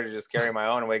prepared to just carry my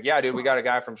own. I'm like, yeah, dude, we got a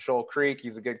guy from Shoal Creek.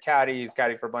 He's a good caddy. He's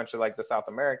caddy for a bunch of like the South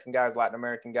American guys, Latin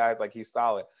American guys. Like he's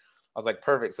solid. I was like,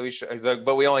 perfect. So he's like,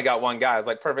 but we only got one guy. I was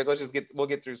like, perfect. We'll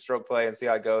get through stroke play and see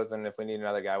how it goes. And if we need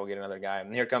another guy, we'll get another guy.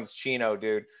 And here comes Chino,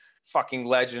 dude. Fucking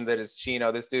legend that is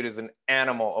Chino. This dude is an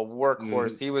animal, a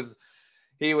workhorse. He was,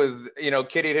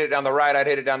 Kitty'd hit it down the right, I'd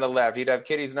hit it down the left. He'd have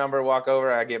Kitty's number, walk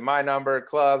over, I'd get my number,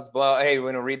 clubs, blah. Hey,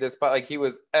 we're gonna read this. Like he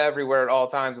was everywhere at all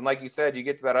times. And like you said, you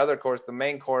get to that other course, the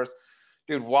main course,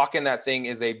 dude, walking that thing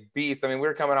is a beast. I mean, we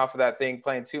were coming off of that thing,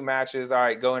 playing 2 matches. All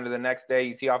right, go into the next day.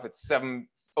 You tee off at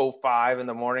 7:05 in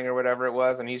the morning or whatever it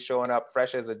was. And he's showing up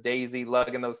fresh as a daisy,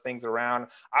 lugging those things around.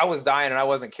 I was dying and I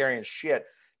wasn't carrying shit.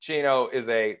 Chino is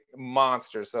a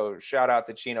monster. So shout out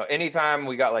to Chino. Anytime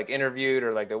we got like interviewed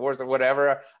or like the awards or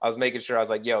whatever, I was making sure I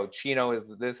was like, yo, Chino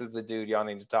this is the dude y'all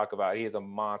need to talk about. He is a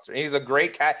monster. He's a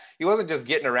great cat. He wasn't just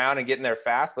getting around and getting there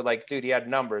fast, but like, dude, he had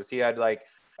numbers. He had like,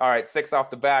 all right, 6 off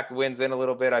the back, wins in a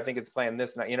little bit. I think it's playing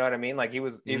this night. You know what I mean? Like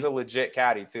he's a legit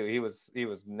caddy too. He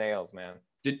was nails, man.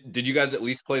 Did you guys at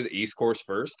least play the East course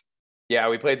first? Yeah,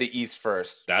 we played the East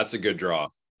first. That's a good draw.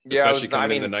 Especially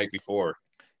coming in the night before.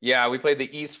 Yeah, we played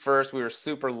the East first. We were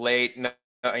super late. No,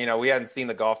 we hadn't seen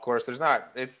the golf course. I'm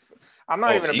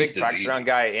not even a big practice round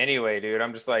guy anyway, dude.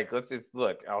 I'm just like, let's just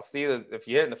look. I'll see if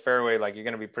you hit in the fairway, like you're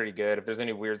going to be pretty good. If there's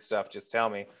any weird stuff, just tell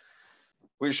me.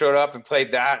 We showed up and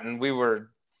played that, and we were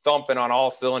thumping on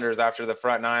all cylinders after the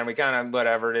front nine. We kind of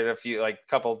whatever did a few like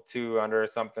couple 2 under or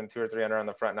something, 2 or 3 under on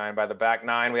the front nine. By the back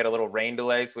nine, we had a little rain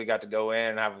delay, so we got to go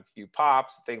in and have a few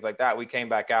pops, things like that. We came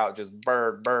back out just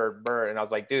bird, and I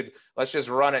was like, dude, let's just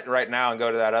run it right now and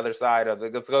go to that other side of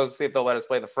let's go see if they'll let us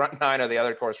play the front nine of the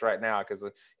other course right now, because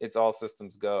it's all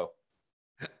systems go.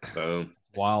 Boom.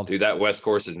 Wild. Dude, that West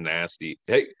course is nasty.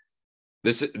 Hey,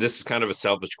 this is kind of a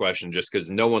selfish question just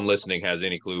because no one listening has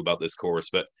any clue about this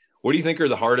course, but what do you think are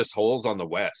the hardest holes on the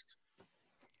West?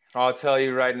 I'll tell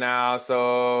you right now.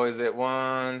 So is it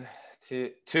 1, 2?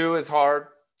 2 is hard.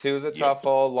 2 is a tough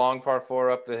hole. Long par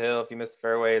 4 up the hill. If you miss the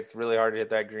fairway, it's really hard to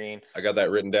hit that green. I got that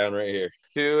written down right here.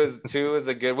 2 is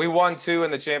a good. We won 2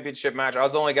 in the championship match. I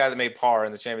was the only guy that made par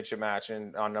in the championship match,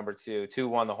 and on number 2, 2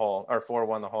 won the hole, or 4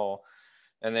 won the hole.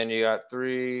 And then you got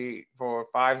 3, 4,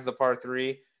 5 is the par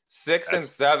 3. 6 and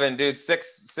 7, dude.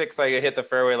 Six, I hit the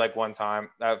fairway like one time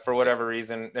for whatever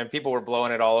reason, and people were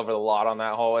blowing it all over the lot on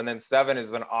that hole. And then 7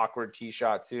 is an awkward tee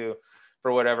shot too,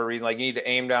 for whatever reason. Like you need to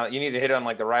aim down, you need to hit it on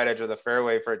like the right edge of the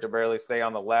fairway for it to barely stay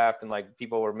on the left, and like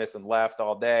people were missing left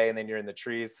all day, and then you're in the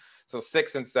trees. So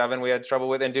 6 and 7 we had trouble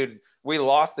with, and dude, we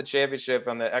lost the championship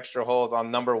on the extra holes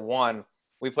on number 1.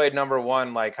 We played number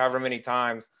 1 like however many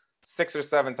times, 6 or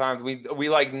 7 times. We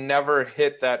like never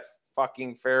hit that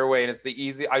fucking fairway, and it's the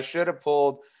easy. I should have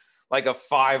pulled like a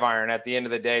 5 iron at the end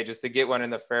of the day just to get one in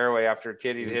the fairway after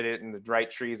Kitty hit it in the right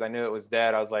trees. I knew it was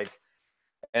dead. I was like,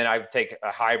 and I take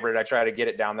a hybrid. I try to get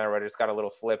it down there where I just got a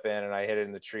little flip in, and I hit it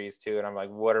in the trees too. And I'm like,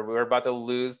 we're about to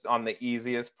lose on the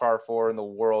easiest par 4 in the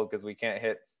world because we can't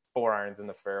hit 4 irons in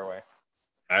the fairway.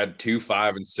 I had 2,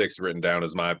 5, and 6 written down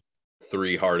as my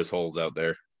 3 hardest holes out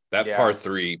there. That par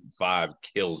 3, 5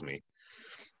 kills me.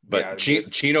 But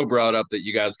Chino brought up that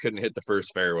you guys couldn't hit the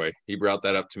first fairway. He brought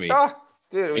that up to me.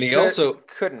 Dude, and he also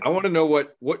couldn't. I want to know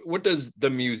what does the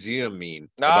museum mean?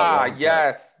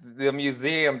 Yes, the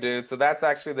museum, dude. So that's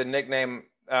actually the nickname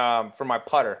for my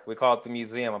putter. We call it the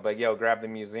museum. I'm like, yo, grab the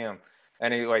museum.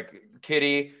 And he like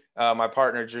Kitty, my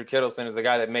partner Drew Kittleson is the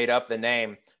guy that made up the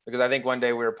name, because I think one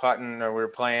day we were putting or we were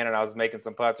playing and I was making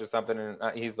some putts or something, and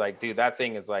he's like, dude, that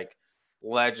thing is like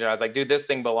legend. I was like, dude, this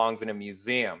thing belongs in a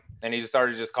museum. And he just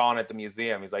started just calling it the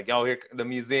museum. He's like, yo, here, the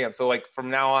museum. So like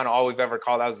from now on, all we've ever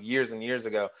called, that was years and years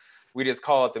ago, we just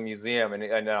call it the museum. And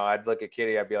I know I'd look at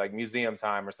Kitty, I'd be like, museum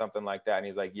time or something like that. And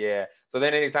he's like, yeah. So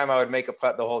then anytime I would make a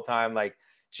putt the whole time, like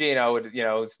Chino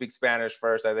would, speak Spanish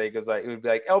first, I think, because like it would be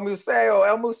like El Museo.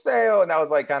 And that was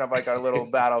like kind of like our little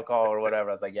battle call or whatever.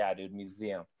 I was like, yeah, dude,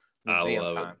 museum I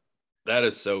love time. It. That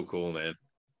is so cool, man.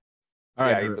 All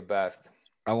right, he's the best.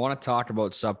 I want to talk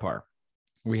about subpar.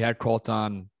 We had Colt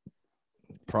on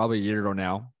probably a year ago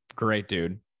now. Great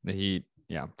dude.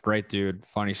 Great dude.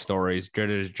 Funny stories. Good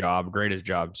at his job. Great at his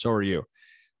job. So are you.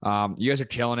 You guys are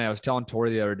killing it. I was telling Tori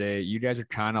the other day, you guys are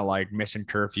kind of like missing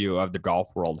curfew of the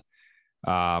golf world.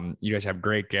 You guys have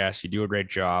great guests. You do a great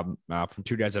job from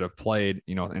 2 guys that have played,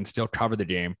 and still cover the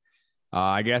game.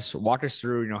 I guess walk us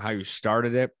through, how you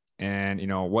started it and,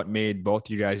 what made both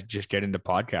you guys just get into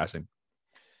podcasting.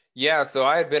 Yeah, so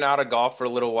I had been out of golf for a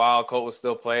little while. Colt was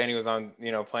still playing. He was on,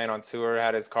 playing on tour,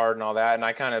 had his card and all that. And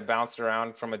I kind of bounced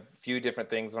around from a few different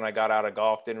things when I got out of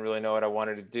golf. Didn't really know what I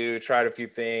wanted to do. Tried a few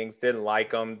things, didn't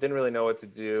like them, didn't really know what to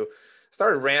do.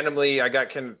 Started randomly. I got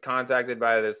contacted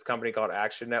by this company called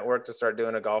Action Network to start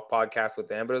doing a golf podcast with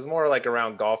them. But it was more like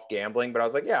around golf gambling. But I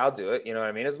was like, yeah, I'll do it. You know what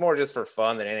I mean? It's more just for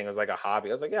fun than anything. It was like a hobby.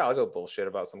 I was like, yeah, I'll go bullshit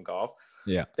about some golf.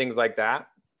 Yeah. Things like that.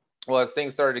 Well, as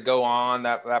things started to go on,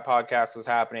 that podcast was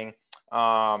happening.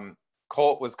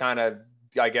 Colt was kind of,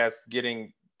 I guess,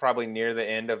 getting probably near the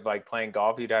end of like playing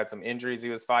golf. He'd had some injuries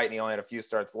he was fighting. He only had a few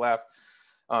starts left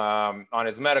on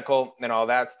his medical and all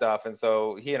that stuff. And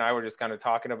so he and I were just kind of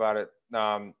talking about it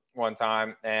one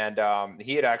time. And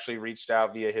he had actually reached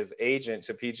out via his agent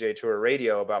to PGA Tour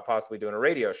Radio about possibly doing a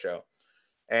radio show.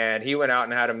 And he went out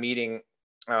and had a meeting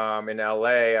in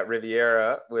LA at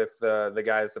Riviera with the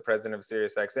guy that's the president of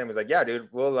SiriusXM. He's like, yeah, dude,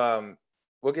 we'll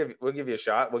give you a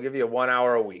shot. We'll give you 1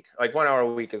 hour a week. Like 1 hour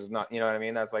a week is not, you know what I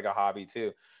mean? That's like a hobby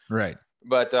too. Right.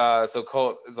 But so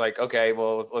Colt is like, okay,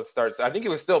 well, let's start. So I think he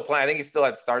was still playing. I think he still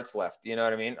had starts left, you know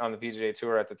what I mean, on the PGA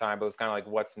Tour at the time. But it was kind of like,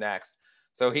 what's next?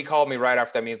 So he called me right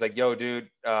after that meeting. He's like, yo, dude,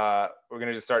 we're going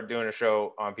to just start doing a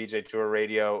show on PGA Tour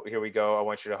Radio. Here we go. I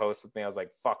want you to host with me. I was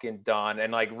like, fucking done.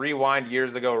 And like rewind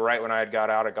years ago, right when I had got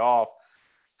out of golf,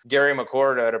 Gary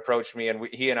McCord had approached me, and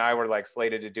he and I were like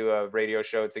slated to do a radio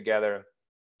show together.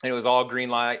 And it was all green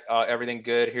light, everything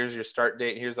good. Here's your start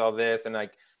date. Here's all this. And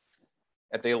like,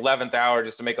 at the 11th hour,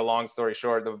 just to make a long story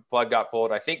short, the plug got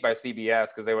pulled, I think by CBS,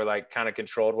 because they were like kind of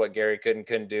controlled what Gary could and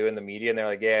couldn't do in the media. And they're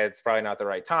like, yeah, it's probably not the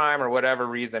right time or whatever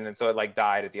reason. And so it like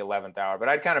died at the 11th hour. But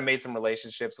I'd kind of made some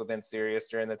relationships within Sirius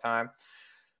during the time.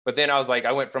 But then I was like,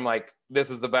 I went from like, this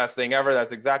is the best thing ever,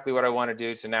 that's exactly what I want to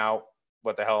do, to now,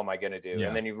 what the hell am I going to do? Yeah.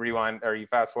 And then you rewind, or you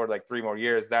fast forward like 3 more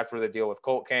years. That's where the deal with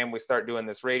Colt came. We start doing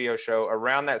this radio show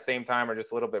around that same time, or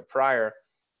just a little bit prior.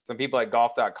 Some people at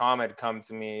golf.com had come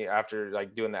to me after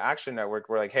like doing the Action Network.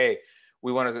 We're like, hey,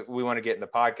 we want to get in the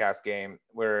podcast game,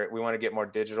 where we want to get more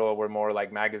digital. We're more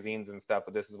like magazines and stuff,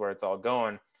 but this is where it's all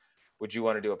going. Would you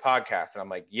want to do a podcast? And I'm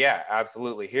like, yeah,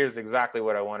 absolutely. Here's exactly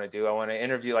what I want to do. I want to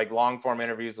interview, like long form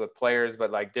interviews with players,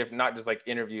 but like different, not just like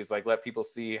interviews, like let people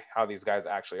see how these guys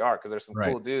actually are. Cause there's some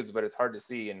cool dudes, but it's hard to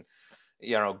see in,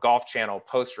 Golf Channel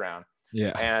post round.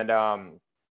 Yeah. And,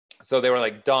 so they were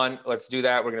like, done, let's do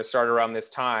that. We're going to start around this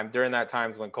time. During that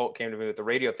time is when Colt came to me with the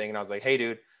radio thing. And I was like, hey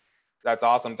dude, that's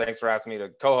awesome. Thanks for asking me to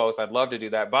co-host. I'd love to do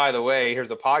that. By the way,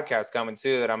 here's a podcast coming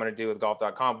too that I'm going to do with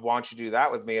golf.com. Why don't you do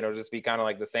that with me? And it'll just be kind of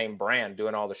like the same brand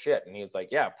doing all the shit. And he was like,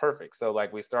 yeah, perfect. So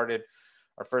like we started,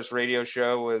 our first radio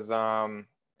show was, I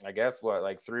guess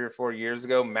like 3 or 4 years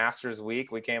ago, Masters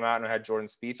Week. We came out and had Jordan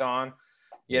Spieth on,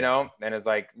 and it's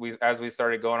like, as we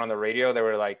started going on the radio, they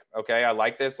were like, okay, I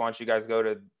like this. Why don't you guys go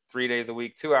to 3 days a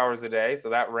week, 2 hours a day. So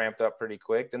that ramped up pretty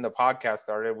quick. Then the podcast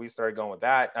started. We started going with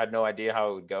that. I had no idea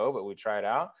how it would go, but we tried it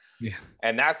out. Yeah.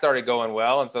 And that started going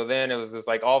well. And so then it was just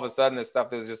like, all of a sudden, this stuff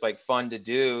that was just like fun to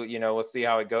do, we'll see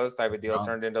how it goes type of deal,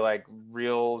 turned into like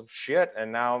real shit.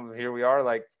 And now here we are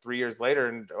like 3 years later.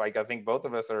 And like, I think both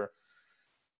of us are,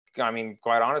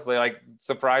 quite honestly, like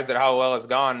surprised at how well it's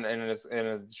gone in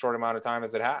a short amount of time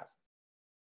as it has.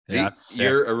 Yeah,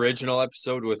 your original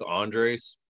episode with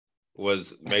Andres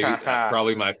was maybe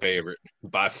probably my favorite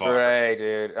by far. Dre,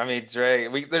 dude. Dre,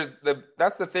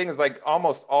 that's the thing, is like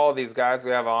almost all these guys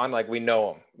we have on, like we know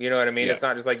them. You know what I mean? Yeah. It's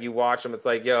not just like you watch them. It's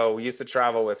like, yo, we used to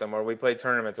travel with them, or we played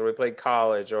tournaments, or we played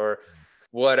college, or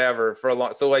whatever for a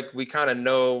long. So like we kind of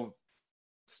know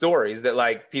stories that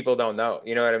like people don't know.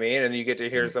 You know what I mean? And you get to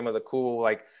hear some of the cool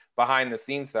like behind the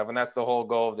scenes stuff. And that's the whole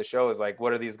goal of the show, is like,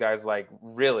 what are these guys like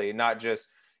really? Not just,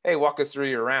 hey, walk us through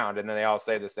your round. And then they all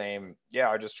say the same, yeah,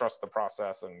 I just trust the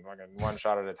process and one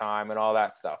shot at a time and all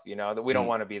that stuff, that we don't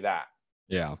want to be that.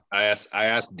 Yeah. I asked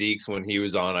Deeks when he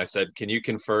was on, I said, can you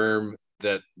confirm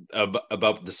that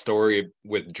about the story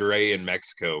with Dre in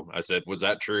Mexico? I said, was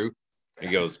that true? He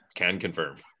goes, can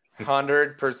confirm.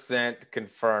 100%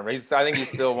 confirmed. I think he's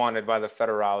still wanted by the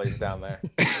federales down there.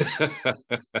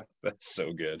 That's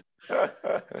so good.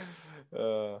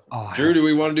 Drew, do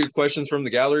we want to do questions from the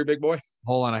gallery, big boy?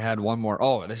 Hold on, I had one more.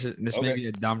 Oh, this okay. May be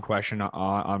a dumb question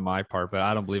on my part, but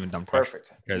I don't believe in dumb questions.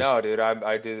 Perfect. No, dude,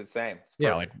 I do the same.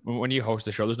 Yeah, like when you host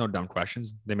the show, there's no dumb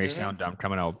questions. They may sound dumb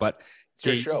coming out, but it's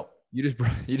your show. You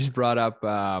just brought up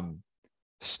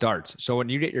starts. So when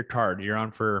you get your card, you're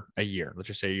on for a year. Let's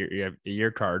just say you have a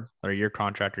year card or a year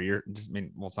contract, or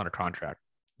it's not a contract.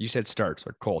 You said starts,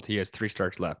 or Colt. He has 3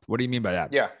 starts left. What do you mean by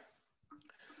that? Yeah.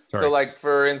 Sorry. So like,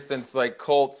 for instance, like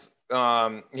Colt,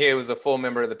 he was a full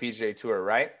member of the PGA Tour,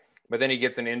 right? But then he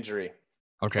gets an injury.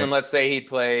 Okay. And let's say he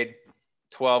played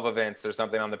 12 events or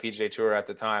something on the PGA Tour at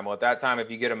the time. Well, at that time, if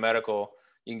you get a medical,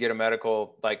 you can get a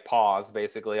medical like pause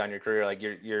basically on your career. Like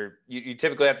you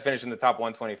typically have to finish in the top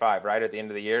 125, right? At the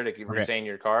end of the year to retain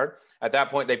your card. At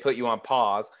that point, they put you on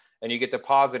pause, and you get to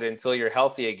pause it until you're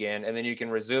healthy again. And then you can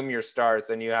resume your starts,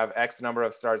 and you have X number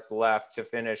of starts left to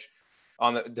finish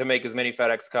to make as many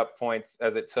FedEx Cup points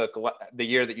as it took the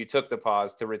year that you took the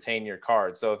pause to retain your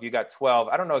card. So if you got 12,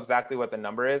 I don't know exactly what the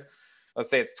number is. Let's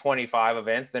say it's 25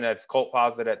 events. Then if Colt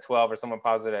paused it at 12 or someone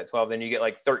paused it at 12, then you get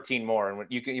like 13 more. And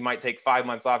you might take 5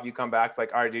 months off. You come back. It's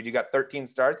like, all right, dude, you got 13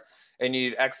 starts and you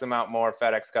need X amount more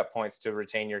FedEx Cup points to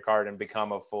retain your card and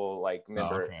become a full like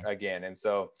member again. And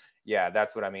so, yeah,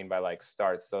 that's what I mean by like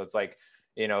starts. So it's like,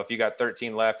 if you got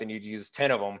 13 left and you use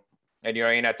 10 of them, and you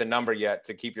ain't at the number yet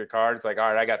to keep your card, it's like, all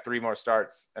right, I got 3 more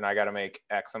starts and I got to make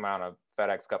X amount of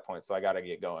FedEx Cup points. So I got to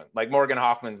get going. Like Morgan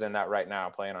Hoffman's in that right now,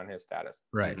 playing on his status.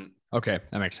 Right. Mm-hmm. Okay.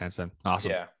 That makes sense then. Awesome.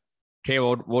 Yeah. Okay.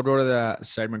 We'll go to the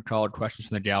segment called questions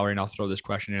from the gallery, and I'll throw this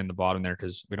question in the bottom there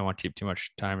because we don't want to keep too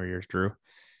much time or yours, Drew.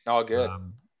 All good.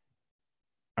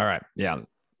 All right. Yeah.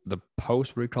 The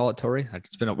post, what do we call it, Tori?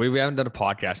 It's been we haven't done a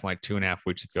podcast in like 2.5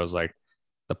 weeks. It feels like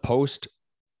the post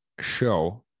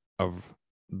show of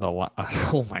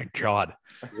oh my God.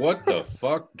 What the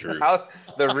fuck, Drew?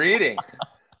 The reading,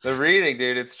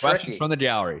 dude. It's tricky. Questions from the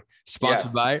gallery.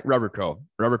 Sponsored by Rubber Co.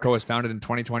 Rubber Co. was founded in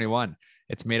 2021.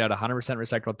 It's made out of 100%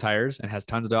 recycled tires and has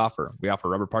tons to offer. We offer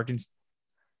rubber parking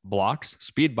blocks,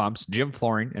 speed bumps, gym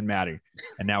flooring, and matting.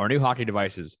 And now our new hockey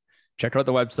devices. Check out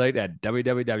the website at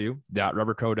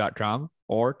www.rubberco.com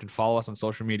or can follow us on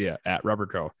social media at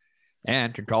Rubberco.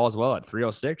 And can call as well at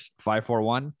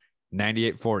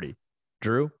 306-541-9840.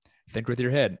 Drew, think with your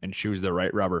head and choose the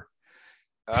right rubber.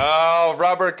 Oh,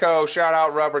 Rubberco. Shout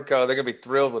out Rubberco. They're going to be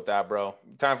thrilled with that, bro.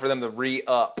 Time for them to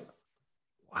re-up.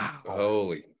 Wow.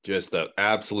 Holy, just an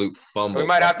absolute fumble. We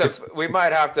might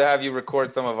have to have you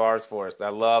record some of ours for us. I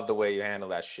love the way you handle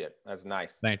that shit. That's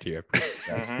nice. Thank you.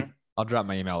 I'll drop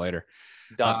my email later.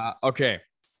 Done. Okay.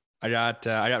 I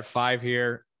got 5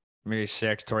 here, maybe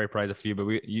 6. Tori probably has a few, but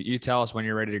you tell us when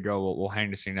you're ready to go. We'll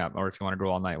hang the scene up, or if you want to go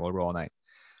all night, we'll go all night.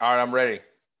 All right, I'm ready.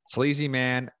 Sleazy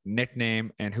man,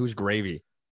 nickname, and who's Gravy?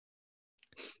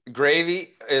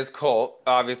 Gravy is Colt,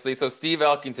 obviously. So Steve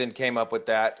Elkington came up with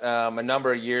that a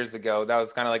number of years ago. That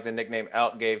was kind of like the nickname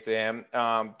Elk gave to him.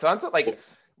 Tons of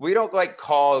we don't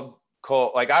call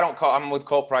Colt, I'm with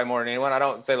Colt probably more than anyone. I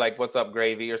don't say what's up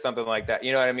Gravy or something like that.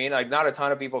 You know what I mean? Not a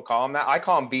ton of people call him that. I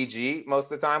call him BG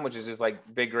most of the time, which is just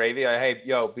Big Gravy. Hey,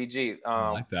 yo, BG,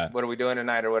 I like that. What are we doing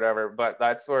tonight or whatever? But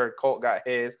that's where Colt got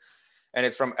his. And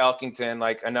it's from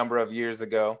Elkington a number of years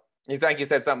ago. You think he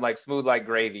said something like smooth like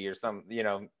gravy or some,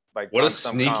 what a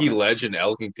sneaky legend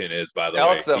Elkington is, by the way.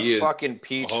 Elk's a fucking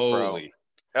peach, bro.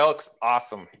 Elk's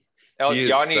awesome. Y'all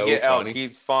need to get Elk.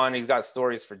 He's fun. He's got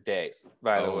stories for days,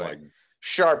 by the way.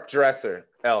 Sharp dresser,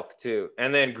 Elk, too.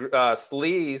 And then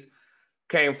Sleaze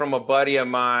came from a buddy of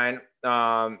mine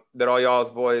that all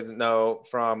y'all's boys know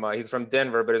from. He's from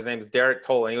Denver, but his name's Derek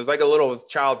Tolan. He was like a little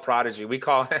child prodigy. We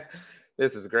call him.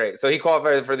 This is great. So he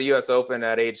qualified for the U.S. Open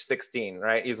at age 16,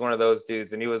 right? He's one of those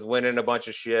dudes, and he was winning a bunch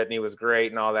of shit, and he was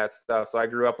great and all that stuff. So I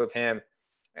grew up with him,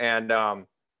 and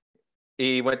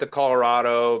he went to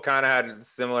Colorado, kind of had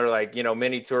similar,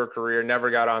 mini tour career, never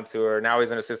got on tour. Now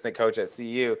he's an assistant coach at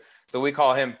CU. So we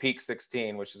call him Peak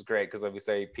 16, which is great because, like we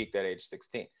say, he peaked at age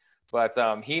 16. But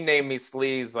he named me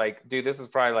Sleaze, dude, this was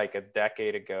probably a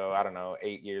decade ago. I don't know,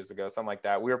 8 years ago, something like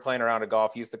that. We were playing around a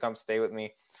golf. He used to come stay with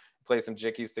me, play some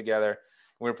jickeys together.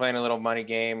 We were playing a little money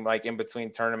game, in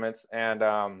between tournaments. And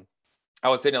I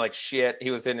was hitting it like shit. He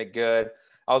was hitting it good.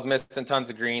 I was missing tons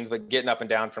of greens, but getting up and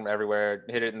down from everywhere.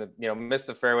 Hit it in the, missed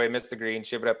the fairway, missed the green,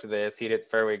 chip it up to this. He hit the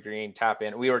fairway green, tap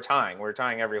in. We were tying. We were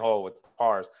tying every hole with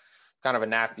pars. Kind of a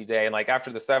nasty day. And after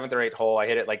the 7th or 8th hole, I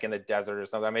hit it in the desert or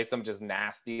something. I made some just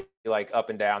nasty, up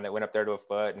and down that went up there to a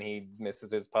foot, and he misses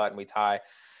his putt and we tie.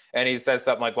 And he says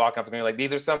something walking up to me,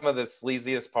 these are some of the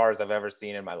sleaziest pars I've ever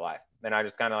seen in my life. And I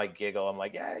just kind of giggle. I'm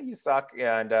like, yeah, you suck.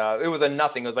 And it was a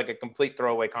nothing. It was a complete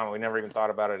throwaway comment. We never even thought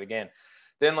about it again.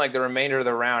 Then the remainder of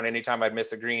the round, anytime I'd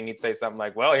miss a green, he'd say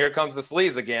something well, here comes the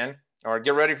sleaze again, or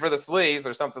get ready for the sleaze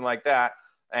or something like that.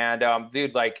 And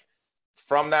dude,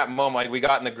 from that moment, we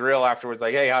got in the grill afterwards,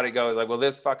 hey, how'd it go? It's well,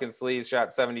 this fucking sleaze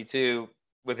shot 72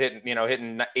 with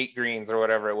hitting 8 greens or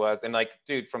whatever it was. And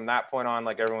dude, from that point on,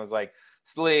 everyone was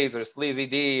Sleaze or Sleazy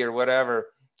D or whatever.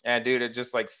 And dude, it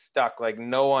just stuck.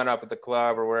 No one up at the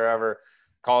club or wherever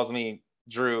calls me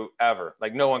Drew ever.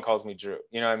 No one calls me Drew.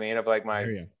 You know what I mean? Of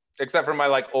except for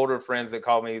my older friends that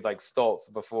called me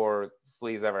Stoltz before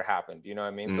Sleaze ever happened. You know what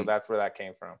I mean? Mm-hmm. So that's where that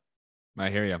came from.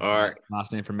 I hear you. All right.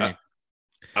 Last name for me.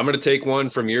 I'm going to take one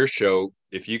from your show.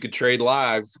 If you could trade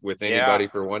lives with anybody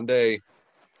for one day,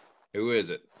 who is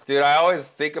it? Dude, I always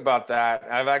think about that.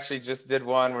 I've actually just did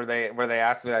one where they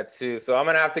asked me that too. So I'm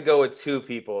going to have to go with 2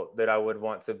 people that I would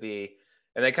want to be.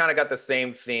 And they kind of got the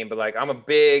same theme, but I'm a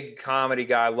big comedy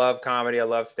guy. I love comedy. I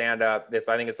love stand-up. I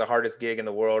think it's the hardest gig in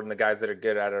the world, and the guys that are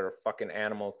good at it are fucking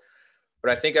animals.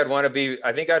 But I think I'd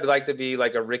like to be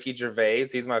a Ricky Gervais.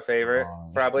 He's my favorite,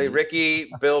 probably.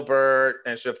 Ricky, Bill Burr,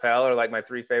 and Chappelle are my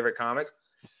 3 favorite comics.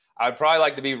 I'd probably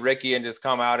like to be Ricky and just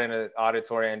come out in an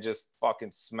auditorium and just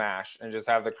fucking smash and just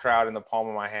have the crowd in the palm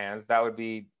of my hands. That would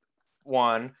be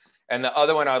one. And the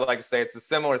other one I would like to say, it's a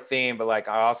similar theme, but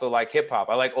I also like hip hop.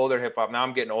 I like older hip hop. Now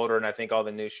I'm getting older and I think all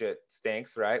the new shit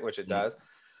stinks, right? Which it does.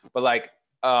 But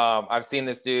I've seen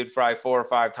this dude probably 4 or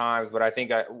 5 times, but I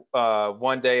think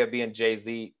one day of being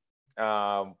Jay-Z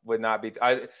would not be.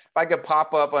 If I could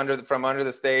pop up from under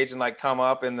the stage and come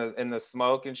up in the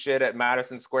smoke and shit at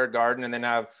Madison Square Garden and then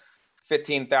have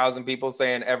 15,000 people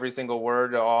saying every single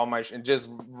word to all my and just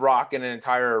rocking an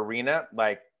entire arena,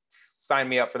 sign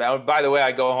me up for that. Oh, by the way,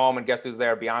 I go home and guess who's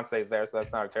there? Beyonce's there, so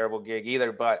that's not a terrible gig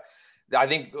either. But I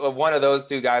think one of those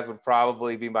 2 guys would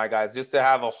probably be my guys, just to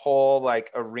have a whole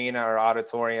arena or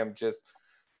auditorium, just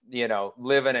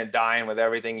living and dying with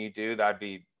everything you do. That'd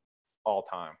be all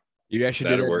time. You guys should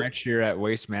do that next year at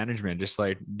Waste Management. Just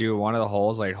do one of the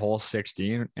holes, hole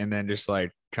 16, and then just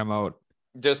come out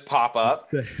Just pop up,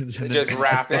 just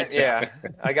wrap it. Yeah,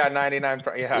 I got 99.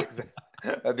 Yeah,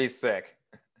 that'd be sick.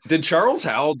 Did Charles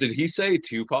Howell? Did he say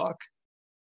Tupac,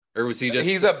 or was he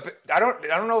just? I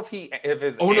don't know if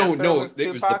his. Oh no, was it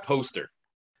Tupac, was the poster.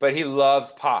 But he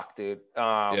loves Pac, dude.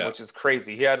 Which is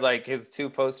crazy. He had like his 2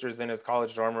 posters in his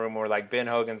college dorm room were like Ben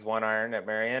Hogan's One Iron at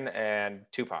Marion and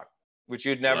Tupac, which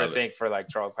you'd never think for like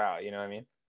Charles Howell. You know what I mean?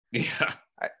 Yeah.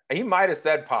 He might have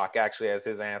said Pac actually as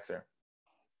his answer.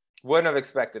 Wouldn't have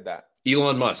expected that.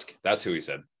 Elon Musk. That's who he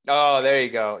said. Oh, there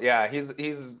you go. Yeah, he's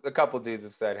a couple dudes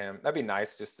have said him. That'd be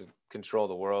nice just to control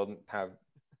the world and have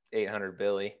 800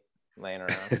 Billy laying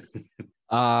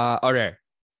around. Okay.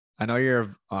 I know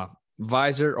you're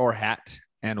visor or hat,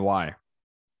 and why?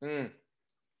 I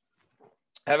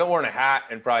haven't worn a hat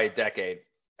in probably a decade.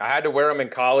 I had to wear them in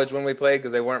college when we played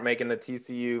because they weren't making the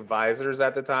TCU visors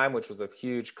at the time, which was a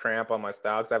huge cramp on my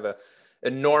style because I have an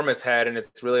enormous head and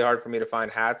it's really hard for me to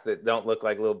find hats that don't look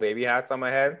like little baby hats on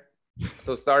my head.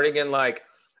 So starting in like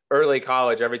early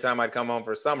college, every time I'd come home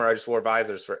for summer, I just wore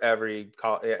visors for every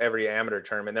amateur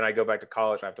tournament. Then I go back to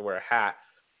college and I have to wear a hat.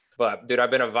 But dude,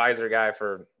 I've been a visor guy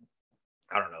for,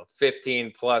 I don't know,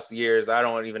 15 plus years. I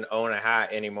don't even own a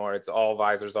hat anymore. It's all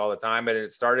visors all the time. And it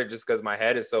started just because my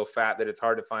head is so fat that it's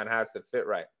hard to find hats that fit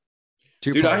right.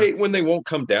 Dude, I hate when they won't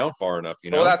come down far enough, you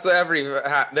know? Well, that's what every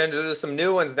hat. Then there's some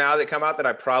new ones now that come out that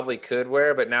I probably could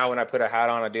wear. But now when I put a hat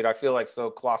on, dude, I feel like so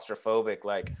claustrophobic.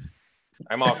 Like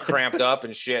I'm all cramped up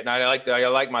and shit. And I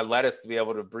like my lettuce to be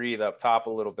able to breathe up top a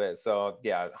little bit. So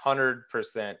yeah,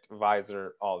 100%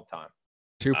 visor all the time.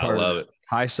 I love it.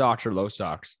 High socks or low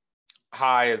socks?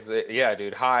 High is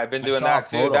dude. High. I've been doing that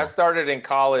too. That started in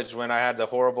college when I had the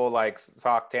horrible like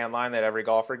sock tan line that every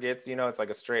golfer gets. You know, it's like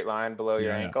a straight line below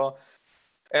your ankle.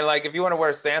 And like if you want to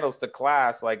wear sandals to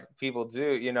class, like people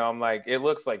do, you know, I'm like, it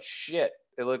looks like shit.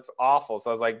 It looks awful. So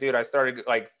I was like, dude, I started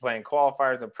like playing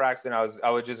qualifiers and practicing. I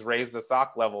would just raise the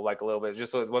sock level like a little bit,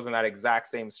 just so it wasn't that exact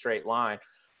same straight line.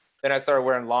 Then I started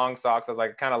wearing long socks. I was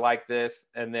like, kind of like this.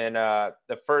 And then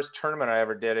the first tournament I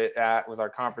ever did it at was our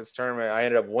conference tournament. I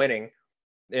ended up winning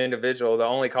individual, the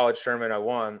only college tournament I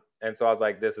won. And so I was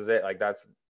like, this is it. Like this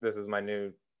is my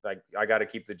new, like, I got to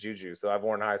keep the juju. So I've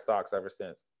worn high socks ever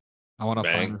since. I want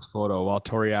to find this photo. While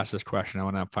Tori asked this question, I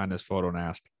want to find this photo and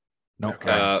ask. No,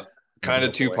 kind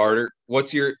of two-parter.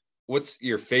 What's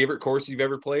your favorite course you've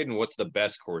ever played, and what's the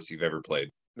best course you've ever played?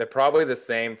 They're probably the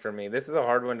same for me. This is a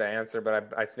hard one to answer,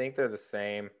 but I think they're the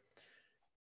same.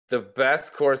 The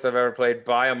best course I've ever played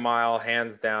by a mile,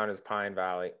 hands down, is Pine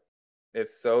Valley.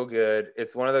 It's so good.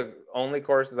 It's one of the only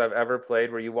courses I've ever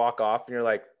played where you walk off and you're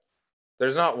like,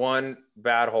 there's not one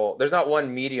bad hole. There's not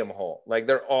one medium hole. Like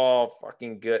they're all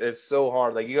fucking good. It's so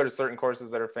hard. Like you go to certain courses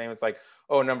that are famous, like,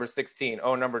 oh, number 16,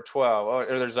 oh, number 12,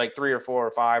 oh, or there's like 3 or 4 or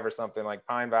 5 or something. Like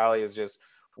Pine Valley is just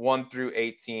 1 through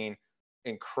 18.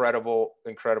 Incredible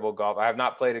golf. I have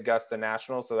not played Augusta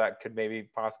National, so that could maybe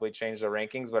possibly change the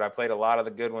rankings, but I played a lot of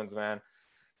the good ones, man.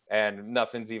 And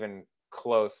nothing's even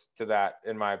close to that,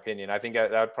 in my opinion. I think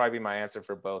that would probably be my answer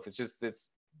for both.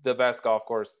 It's the best golf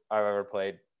course I've ever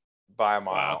played by a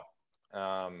mile.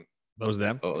 Wow. Those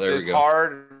them? Oh, there we go.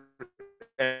 Hard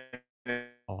and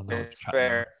oh, no,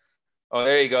 fair. Oh,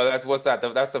 there you go. That's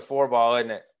that's the 4-ball,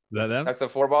 isn't it? Is that them? That's the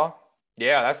 4-ball?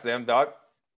 Yeah, that's them, dog.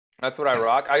 That's what I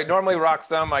rock. I normally rock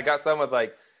some. I got some with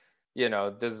like, you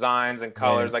know, designs and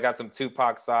colors. Yeah. I got some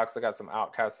Tupac socks. I got some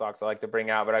Outkast socks I like to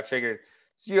bring out, but I figured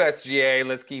it's USGA.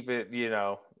 Let's keep it, you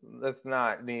know, let's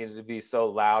not need to be so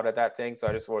loud at that thing. So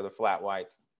I just wore the flat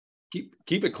whites.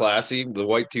 Keep it classy. The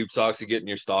white tube socks you get in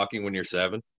your stocking when you're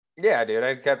 7. Yeah, dude. I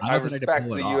respect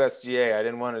the USGA. I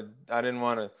didn't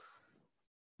want to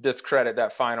discredit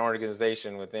that fine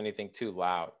organization with anything too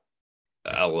loud.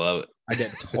 I love it. I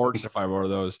get torched if I wore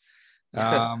those.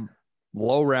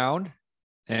 Low round,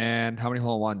 and how many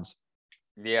hole ones?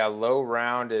 Yeah, low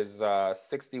round is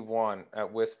 61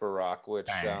 at Whisper Rock, which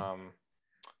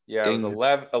yeah, it was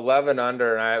 11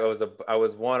 under, and I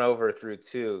was 1 over through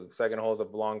 2. Second hole is a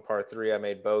long par 3. I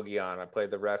made bogey on. I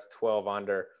played the rest 12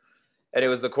 under, and it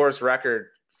was the course record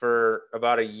for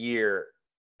about a year,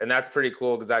 and that's pretty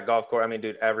cool because that golf course. I mean,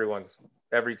 dude, every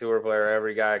tour player,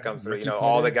 every guy that comes through, you know,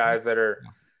 all the guys that are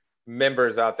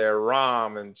members out there,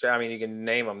 Rahm, and I mean, you can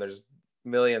name them. There's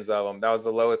millions of them. That was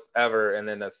the lowest ever. And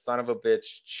then the son of a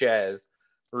bitch, Ches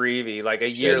Reavie, like a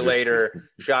year later,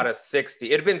 shot a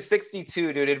 60. It had been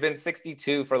 62, dude. It had been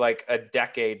 62 for like a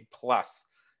decade plus.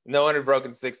 No one had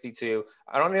broken 62.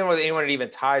 I don't even know if anyone had even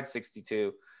tied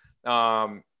 62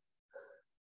 for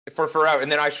forever.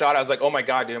 And then I was like, oh my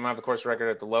God, dude, I'm gonna have the course record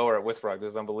at the lower at Whisper Rock. This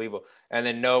is unbelievable. And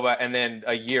then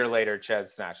a year later,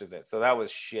 Ches snatches it. So that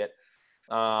was shit.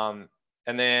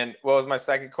 And then what was my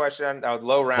second question? That was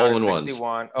low round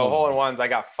 61. Oh, hole in ones. I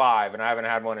got 5, and I haven't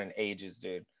had one in ages,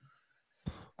 dude.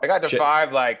 I got to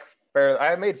 5 like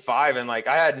I made 5 and like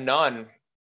I had none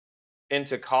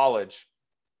into college,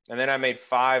 and then I made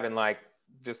 5 in like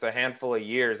just a handful of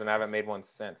years, and I haven't made one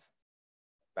since.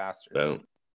 Bastards. Boom.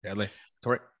 Deadly.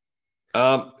 Tori.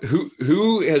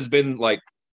 Who has been like?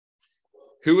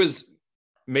 Who is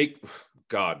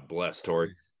God bless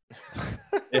Tori.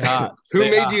 Who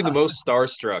made you the most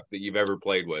starstruck that you've ever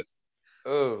played with?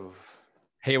 Oh.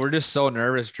 Hey, we're just so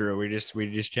nervous, Drew. We just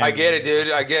I get it,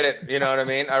 dude. I get it. You know what I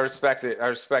mean? I respect it. I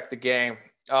respect the game.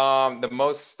 The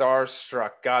most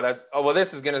starstruck. God,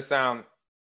 this is gonna sound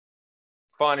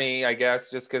funny, I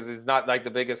guess, just because it's not like the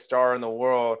biggest star in the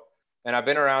world. And I've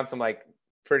been around some like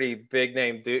pretty big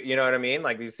name dude. You know what I mean?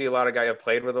 Like you see a lot of guys. I've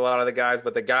played with a lot of the guys,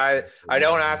 but the guy I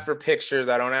don't ask for pictures.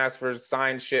 I don't ask for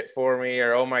signed shit for me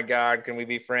or oh my God, can we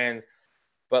be friends?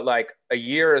 But like a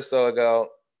year or so ago,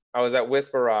 I was at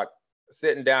Whisper Rock.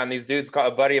 Sitting down, these dudes,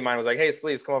 a buddy of mine was like, "Hey,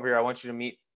 Sleaze, come over here. I want you to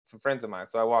meet some friends of mine."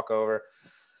 So I walk over.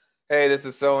 Hey, this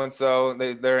is so and so.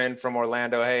 They're in from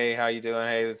Orlando. Hey, how you doing?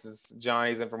 Hey, this is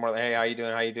Johnny's in from Orlando. Hey, how you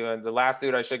doing? How you doing? The last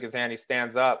dude, I shook his hand. He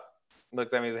stands up,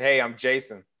 looks at me. He's like, "Hey, I'm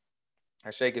Jason."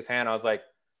 I shake his hand. I was like,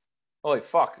 "Holy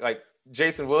fuck!" Like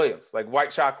Jason Williams, like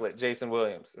white chocolate, Jason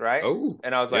Williams, right? Oh.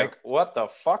 And I was like, "What the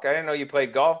fuck? I didn't know you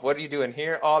played golf. What are you doing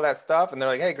here? All that stuff." And they're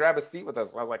like, "Hey, grab a seat with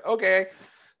us." I was like, "Okay."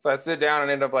 So I sit down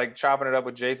and end up like chopping it up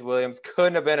with Jason Williams.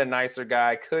 Couldn't have been a nicer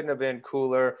guy. Couldn't have been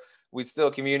cooler. We still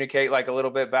communicate like a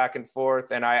little bit back and forth.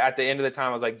 And at the end of the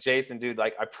time, I was like, "Jason, dude,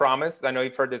 like I promise. I know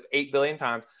you've heard this 8 billion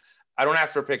times. I don't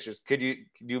ask for pictures. Do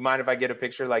you mind if I get a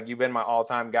picture? Like you've been my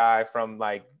all-time guy from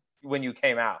like when you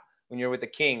came out, when you were with the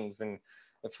Kings and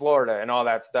Florida and all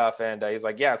that stuff." And he's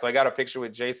like, "Yeah." So I got a picture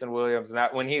with Jason Williams. And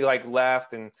that when he like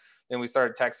left and then we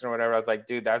started texting or whatever, I was like,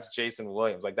 "Dude, that's Jason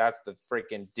Williams. Like, that's the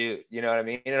freaking dude." You know what I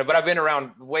mean? But I've been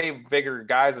around way bigger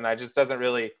guys, and that just doesn't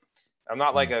really. I'm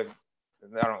not like I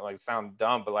don't like sound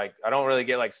dumb, but like I don't really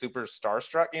get like super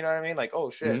starstruck. You know what I mean? Like, oh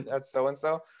shit, that's so and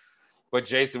so. But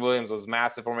Jason Williams was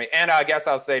massive for me. And I guess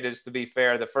I'll say, just to be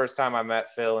fair, the first time I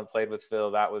met Phil and played with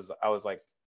Phil, I was like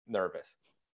nervous.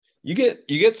 You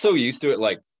get so used to it,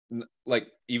 like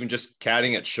even just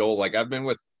catting at Shoal. Like I've been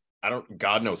with.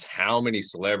 God knows how many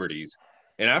celebrities.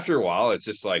 And after a while, it's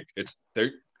just like,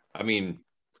 I mean,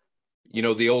 you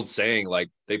know, the old saying, like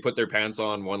they put their pants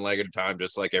on one leg at a time,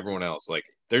 just like everyone else. Like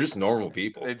they're just normal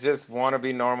people. They just want to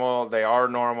be normal. They are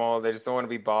normal. They just don't want to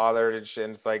be bothered and shit.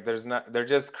 And it's like, they're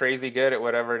just crazy good at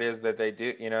whatever it is that they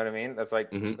do. You know what I mean? That's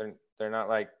like, they're not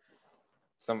like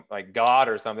some like God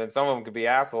or something. Some of them could be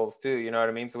assholes too. You know what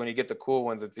I mean? So when you get the cool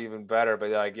ones, it's even better. But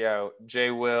like, yeah,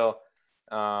 Jay Will,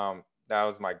 that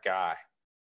was my guy.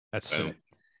 That's sick.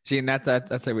 See, and that's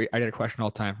like I get a question all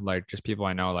the time from like just people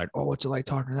I know, like, "Oh, what's it like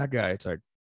talking to that guy?" It's like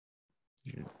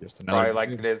just another probably like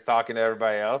it is talking to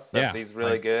everybody else. Yeah, he's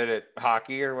really good at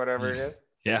hockey or whatever it is.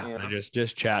 Yeah, you know?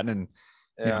 just chatting, and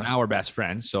you know, now we're best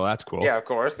friends, so that's cool. Yeah, of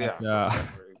course. But,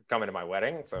 coming to my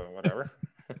wedding, so whatever.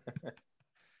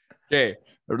 Okay,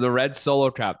 the Red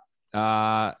Solo Cup.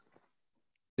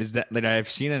 Is that like I've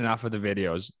seen enough of the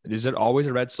videos? Is it always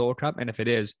a Red Solo Cup? And if it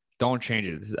is, don't change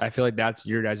it. I feel like that's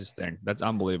your guys' thing. That's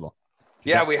unbelievable.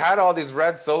 Yeah, we had all these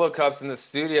Red Solo Cups in the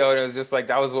studio, and it was just like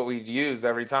that was what we'd use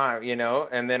every time, you know.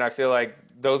 And then I feel like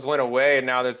those went away, and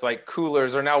now there's like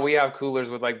coolers, or now we have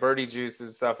coolers with like birdie juice and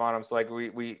stuff on them. So like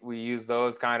we use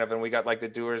those kind of, and we got like the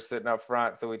Doers sitting up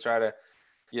front, so we try to,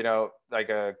 you know, like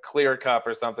a clear cup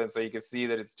or something, so you can see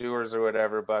that it's Doers or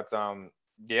whatever. But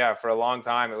yeah, for a long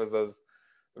time it was those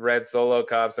Red Solo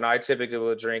Cups, and I typically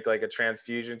will drink like a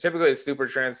transfusion, typically a super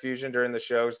transfusion during the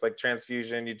show. It's like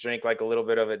transfusion, you drink like a little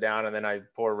bit of it down, and then I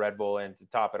pour Red Bull in to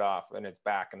top it off, and it's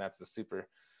back, and that's the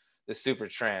super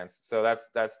trans. So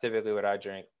that's typically what I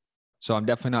drink. So I'm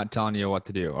definitely not telling you what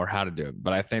to do or how to do it,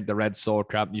 but I think the Red Solo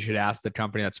Cup, you should ask the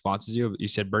company that sponsors you. You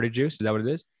said Birdie Juice, is that what it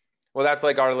is? Well, that's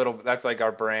like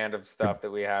our brand of stuff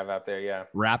that we have out there. Yeah.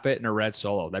 Wrap it in a Red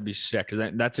Solo. That'd be sick. Cause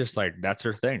that's just like, that's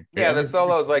their thing. Yeah. The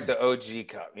Solo is like the OG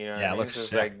cup, you know what I mean? It's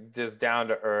just sick. Like just down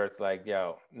to earth. Like,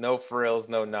 yo, no frills,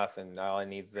 no nothing. All I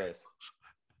need is this.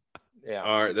 Yeah.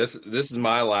 All right. This is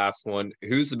my last one.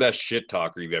 Who's the best shit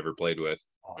talker you've ever played with?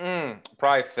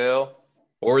 Probably Phil.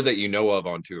 Or that you know of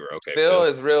on tour. Okay. Phil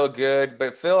is real good,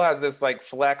 but Phil has this like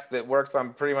flex that works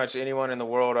on pretty much anyone in the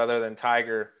world other than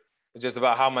Tiger. Just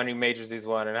about how many majors he's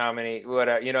won and how many,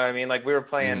 whatever, you know what I mean? Like we were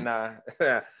playing, we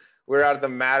were out at the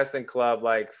Madison Club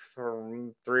like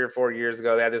 3 or 4 years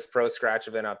ago. They had this pro scratch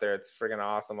event out there. It's freaking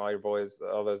awesome. All your boys,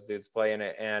 all those dudes playing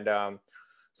it. And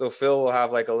so Phil will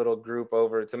have like a little group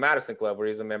over to Madison Club where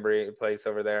he's a member, he plays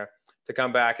over there. to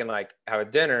come back and like have a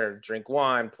dinner, drink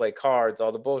wine, play cards,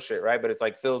 all the bullshit, right? But it's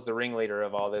like Phil's the ringleader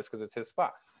of all this because it's his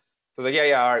spot. So I was like,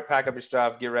 yeah, all right, pack up your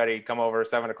stuff, get ready, come over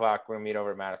 7 o'clock. We're gonna meet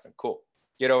over at Madison. Cool.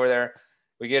 Get over there.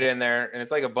 We get in there, and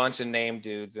it's like a bunch of name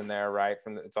dudes in there, right?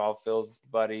 It's all Phil's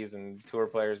buddies and tour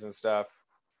players and stuff.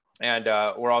 And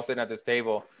we're all sitting at this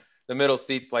table. The middle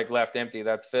seat's like left empty.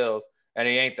 That's Phil's. And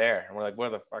he ain't there. And we're like, where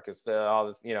the fuck is Phil? All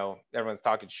this, everyone's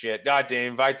talking shit. God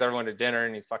damn, invites everyone to dinner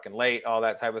and he's fucking late, all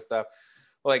that type of stuff.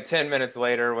 Well, like 10 minutes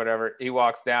later, whatever, he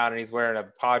walks down and he's wearing a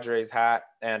Padres hat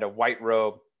and a white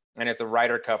robe. And it's a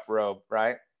Ryder Cup robe,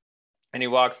 right? And he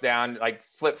walks down like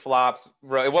flip-flops.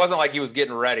 It wasn't like he was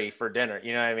getting ready for dinner.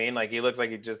 You know what I mean? Like he looks like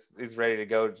he's ready to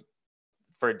go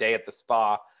for a day at the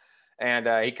spa.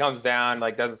 And he comes down,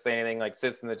 like doesn't say anything, like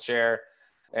sits in the chair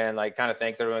and like kind of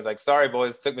thanks everyone's like, sorry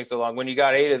boys, it took me so long. When you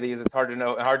got 8 of these, it's hard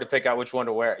to pick out which one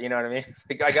to wear. You know what I mean? It's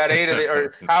like, I got 8 of it,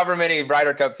 or however many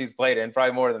Ryder Cups he's played in,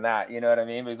 probably more than that. You know what I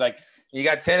mean? But he's like, you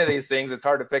got 10 of these things. It's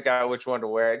hard to pick out which one to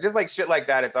wear. Just like shit like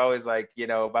that. It's always like,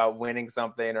 about winning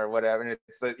something or whatever. And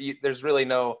there's really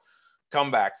no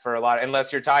comeback for a lot,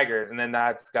 unless you're Tiger. And then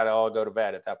that's got to all go to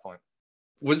bed at that point.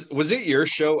 Was it your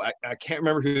show? I can't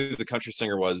remember who the country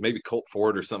singer was, maybe Colt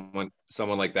Ford or someone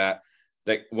like that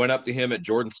went up to him at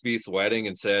Jordan Spieth's wedding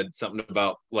and said something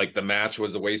about like the match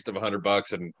was a waste of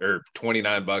 $100 or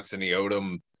 $29 and he owed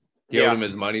him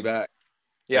his money back.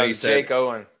 Yeah, he said,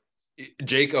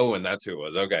 Jake Owen, that's who it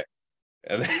was. Okay.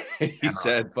 And then he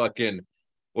said, fucking,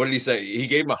 what did he say? He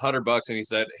gave him $100 and he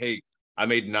said, hey, I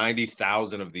made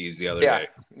 90,000 of these the other day.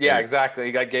 Yeah, exactly.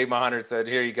 He gave him 100, said,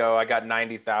 here you go. I got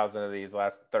 90,000 of these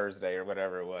last Thursday or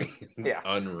whatever it was. Yeah.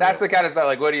 Unreal. That's the kind of stuff.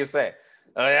 Like, what do you say?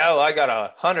 Oh, yeah, well, I got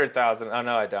 100,000. Oh,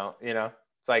 no, I don't.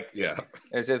 It's like, yeah,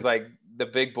 it's just like the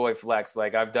big boy flex.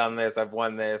 Like, I've done this, I've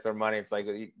won this or money. It's like,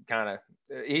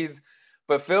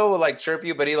 but Phil will like chirp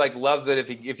you, but he like loves it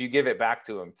if you give it back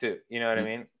to him too. You know what I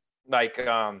mean? Like,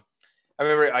 I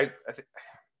remember I think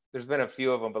there's been a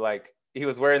few of them, but like he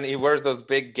wears those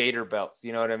big gator belts.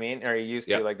 You know what I mean? Or he used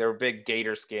to, like they were big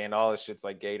gator skin. All this shit's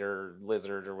like gator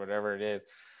lizard or whatever it is.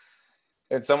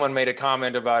 And someone made a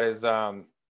comment about his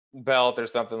belt or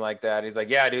something like that. He's like,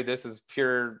 yeah, dude, this is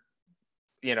pure,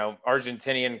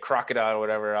 Argentinian crocodile or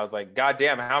whatever. I was like, God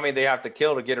damn, how many they have to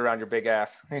kill to get around your big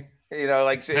ass?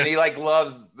 Like shit. And he like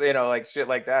loves, like shit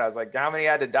like that. I was like, how many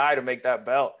had to die to make that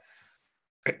belt?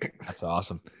 That's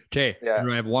awesome. Jay, yeah.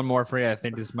 I have one more for you. I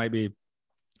think this might be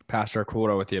past our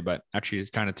quota with you, but actually it's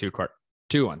kind of two.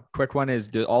 Quick one is,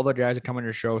 do all the guys that come on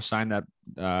your show sign that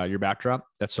your backdrop?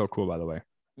 That's so cool, by the way.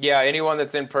 Yeah, anyone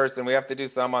that's in person. We have to do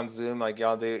some on Zoom like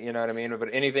y'all do, you know what I mean? But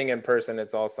anything in person,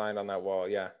 it's all signed on that wall.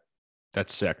 Yeah.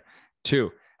 That's sick. 2,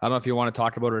 I don't know if you want to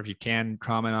talk about it or if you can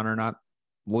comment on it or not.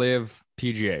 Live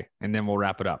PGA, and then we'll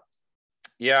wrap it up.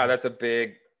 Yeah, that's a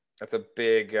big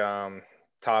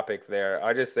topic there.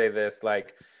 I just say this,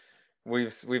 like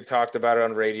we've talked about it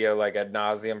on radio like ad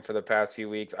nauseum for the past few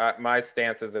weeks. My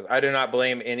stance is this: I do not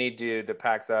blame any dude that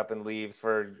packs up and leaves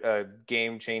for a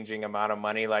game-changing amount of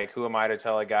money. Like, who am I to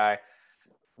tell a guy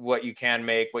what you can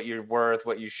make, what you're worth,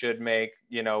 what you should make,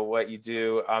 what you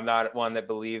do? I'm not one that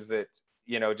believes that,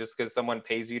 just because someone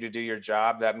pays you to do your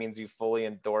job, that means you fully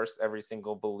endorse every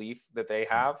single belief that they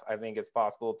have. I think it's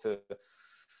possible to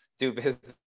do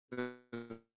business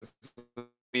with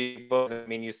people. I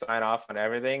mean, you sign off on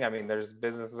everything. I mean, there's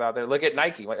businesses out there. Look at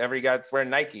Nike. Every guy's wearing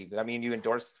Nike. I mean, you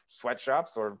endorse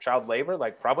sweatshops or child labor?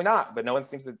 Like, probably not, but no one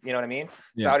seems to, you know what I mean?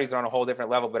 Yeah. Saudis are on a whole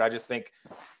different level, but I just think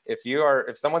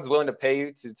if someone's willing to pay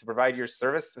you to provide your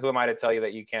service, who am I to tell you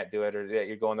that you can't do it or that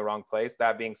you're going the wrong place?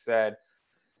 That being said,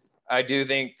 I do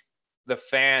think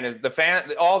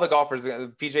all the golfers,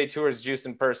 the PGA Tour is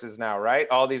juicing purses now, right?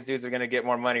 All these dudes are going to get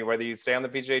more money. Whether you stay on the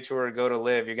PGA Tour or go to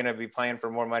live, you're going to be playing for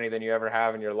more money than you ever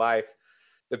have in your life.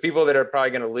 The people that are probably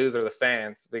going to lose are the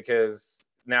fans, because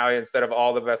now instead of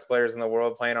all the best players in the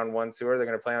world playing on one tour, they're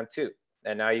going to play on 2.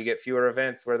 And now you get fewer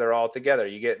events where they're all together.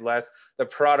 You get less, the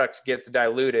product gets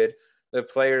diluted, the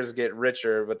players get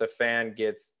richer, but the fan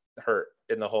gets hurt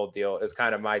in the whole deal, is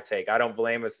kind of my take. I don't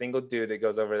blame a single dude that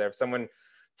goes over there. If someone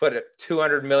put a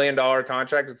 $200 million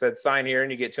contract and said, sign here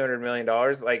and you get $200 million,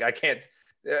 like, I can't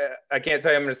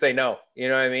tell you I'm going to say no. You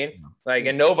know what I mean? Like,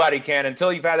 and nobody can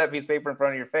until you've had that piece of paper in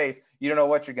front of your face. You don't know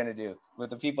what you're going to do. With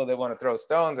the people that want to throw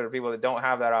stones or people that don't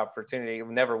have that opportunity,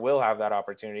 never will have that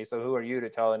opportunity. So who are you to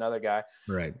tell another guy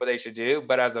what they should do?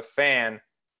 But as a fan,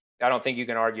 I don't think you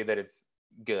can argue that it's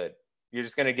good. You're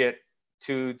just going to get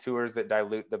 2 tours that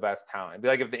dilute the best talent. It'd be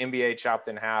like if the NBA chopped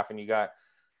in half and you got,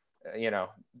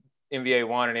 NBA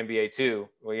 1 and NBA 2,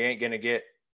 well, you ain't going to get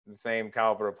the same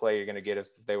caliber of play you're going to get if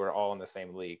they were all in the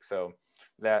same league. So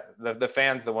that the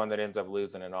fan's the one that ends up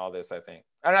losing in all this, I think.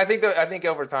 And I think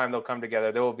over time they'll come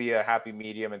together. There will be a happy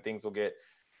medium and things will get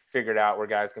figured out where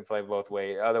guys can play both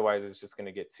ways. Otherwise, it's just going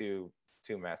to get too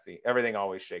messy. Everything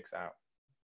always shakes out.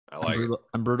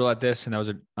 I'm brutal at this, and that was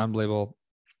an unbelievable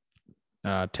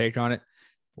take on it.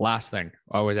 Last thing,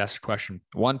 I always ask a question.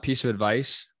 One piece of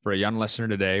advice for a young listener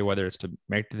today, whether it's to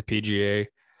make it to the PGA,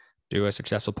 do a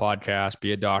successful podcast,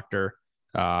 be a doctor,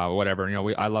 whatever.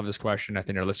 I love this question. I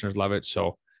think our listeners love it.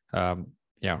 So,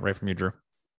 right from you, Drew.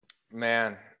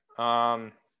 Man,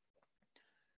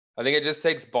 I think it just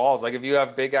takes balls. Like if you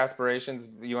have big aspirations,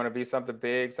 you want to be something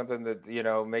big, something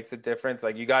that, makes a difference.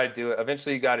 Like you got to do it.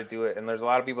 Eventually you got to do it. And there's a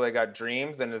lot of people that got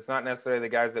dreams, and it's not necessarily the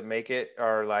guys that make it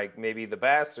are like maybe the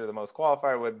best or the most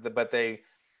qualified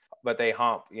but they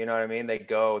hump, you know what I mean? They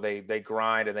go, they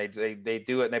grind, and they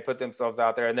do it, and they put themselves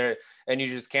out there, and you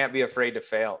just can't be afraid to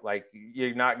fail. Like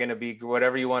you're not going to be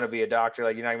whatever you want to be a doctor.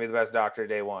 Like you're not gonna be the best doctor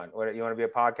day one. You want to be a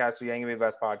podcaster, you ain't gonna be the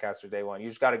best podcaster day one. You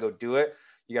just got to go do it.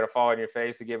 You got to fall on your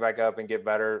face to get back up and get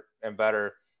better and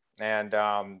better. And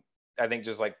I think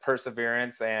just like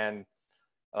perseverance and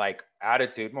like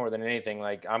attitude more than anything.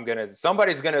 Like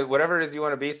somebody's gonna, whatever it is you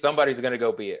want to be, somebody's gonna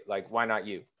go be it. Like why not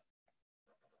you?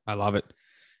 I love it.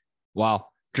 Wow,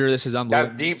 Drew, this is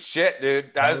unbelievable. That's deep shit,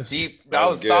 dude. That was deep. That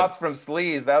was thoughts from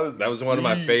Sleaze. That was one of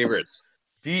my favorites.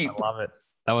 Deep. I love it.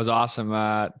 That was awesome.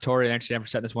 Tori, thanks again for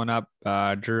setting this one up.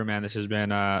 Drew, man, this has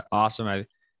been awesome. I've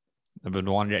been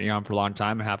wanting to get you on for a long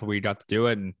time. I'm happy we got to do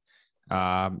it, and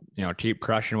keep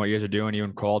crushing what you guys are doing, you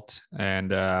and Colt.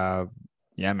 And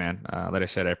yeah, man, like I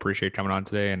said, I appreciate coming on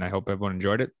today, and I hope everyone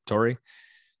enjoyed it. Tori,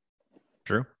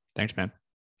 Drew, thanks, man.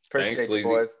 Appreciate you,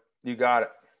 boys. You got it.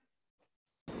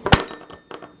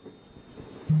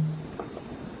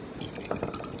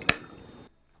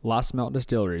 Lost Mountain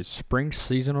Distillery's spring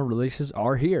seasonal releases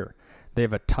are here. They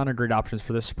have a ton of great options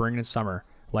for this spring and summer,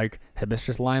 like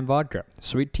hibiscus lime vodka,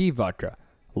 sweet tea vodka,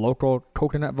 local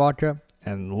coconut vodka,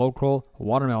 and local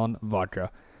watermelon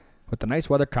vodka. With the nice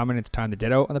weather coming, it's time to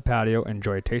get out on the patio and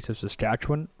enjoy a taste of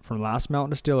Saskatchewan from Lost Mountain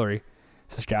Distillery,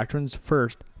 Saskatchewan's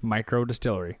first micro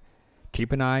distillery.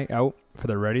 Keep an eye out for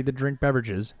the ready-to-drink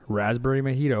beverages, raspberry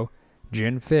mojito,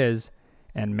 gin fizz,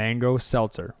 and mango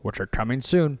seltzer, which are coming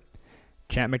soon.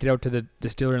 Can't make it out to the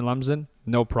distillery in Lumsden?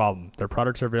 No problem. Their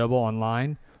products are available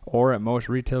online or at most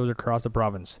retailers across the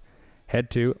province. Head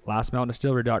to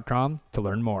lastmountaindistillery.com to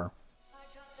learn more.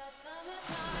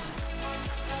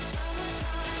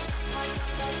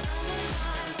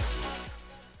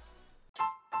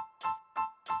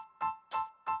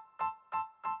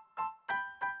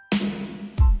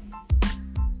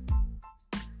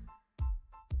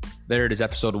 There it is,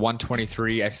 episode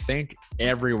 123. I think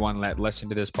everyone that listened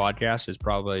to this podcast is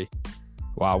probably,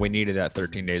 wow, we needed that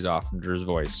 13 days off from Drew's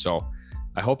voice. So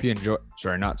I hope you enjoy,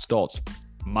 not Stoltz,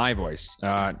 my voice.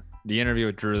 The interview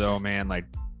with Drew, though, man, like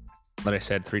I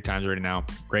said 3 times already now,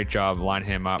 great job lining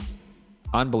him up.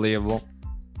 Unbelievable.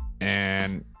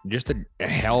 And just a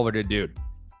hell of a good dude.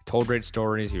 Told great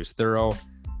stories. He was thorough.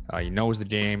 He knows the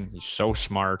game. He's so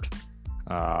smart.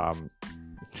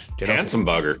 Handsome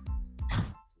bugger.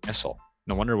 Missile.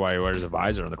 No wonder why he wears a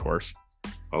visor on the course.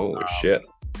 Oh shit.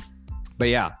 But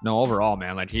yeah, no, overall,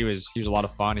 man, like he was a lot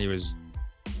of fun.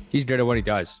 He's good at what he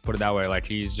does. Put it that way. Like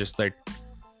he's just like,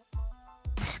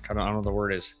 I don't know what the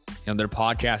word is. Their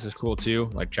podcast is cool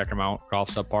too. Like check them out. Golf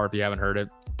Subpar. If you haven't heard it,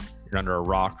 you're under a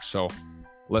rock. So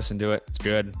listen to it. It's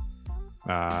good.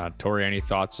 Tori, any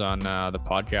thoughts on the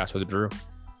podcast with Drew?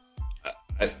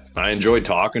 I enjoyed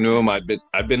talking to him.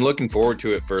 I've been looking forward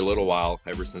to it for a little while,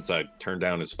 ever since I turned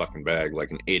down his fucking bag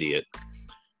like an idiot.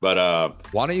 But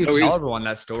why don't you tell everyone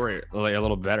that story like a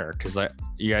little better? Because like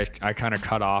you guys, I kind of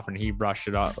cut off and he brushed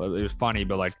it up. It was funny,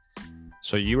 but like,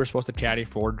 so you were supposed to caddy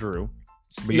for Drew,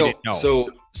 but you didn't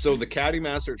know. So the caddy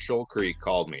master at Shoal Creek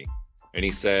called me, and he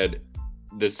said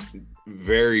this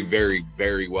very, very,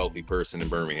 very wealthy person in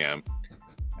Birmingham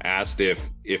asked if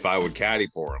I would caddy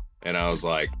for him, and I was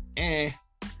like,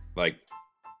 like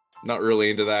not really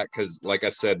into that, because like I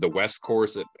said, the West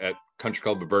Course at Country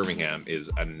Club of Birmingham is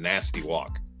a nasty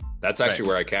walk. That's actually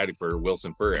where I caddy for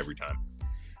Wilson Fur every time.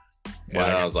 And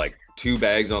I was like, 2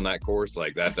 bags on that course,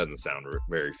 like that doesn't sound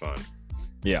very fun.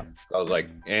 Yeah. So I was like,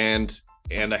 and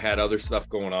I had other stuff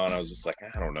going on. I was just like,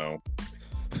 I don't know.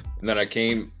 And then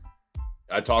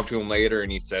I talked to him later,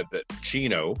 and he said that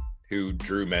Chino, who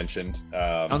Drew mentioned,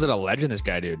 sounds like a legend, this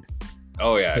guy, dude.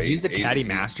 Oh yeah, so he's the caddy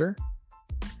master.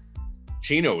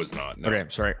 Chino was not. No. Okay,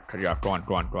 sorry, cut you off. Go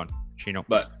on, Chino.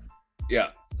 But yeah,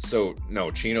 so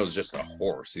no, Chino's just a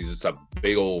horse. He's just a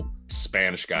big old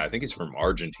Spanish guy. I think he's from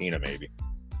Argentina, maybe.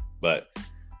 But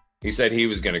He said he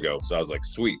was going to go. So I was like,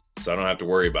 sweet. So I don't have to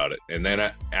worry about it. And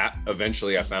then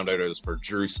eventually I found out it was for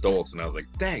Drew Stoltz. And I was like,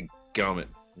 dang gummit.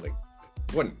 Like,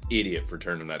 what an idiot for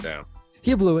turning that down.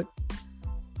 He blew it.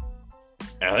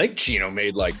 And I think Chino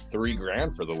made like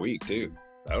 $3,000 for the week, too.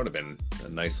 That would have been a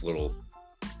nice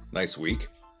week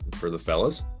for the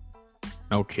fellas.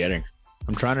 No kidding.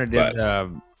 I'm trying to give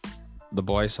the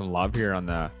boys some love here on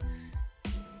the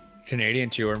Canadian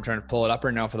tour. I'm trying to pull it up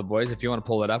right now for the boys. If you want to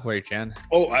pull it up, where you can.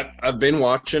 Oh, I've been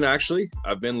watching, actually.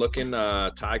 I've been looking.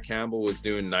 Ty Campbell was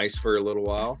doing nice for a little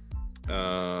while.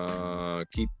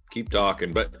 Keep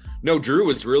talking. But no, Drew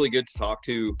was really good to talk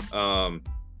to.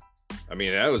 I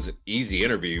mean, that was an easy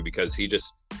interview because he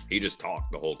just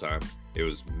talked the whole time. It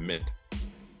was mint.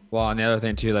 Well, and the other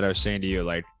thing too that I was saying to you,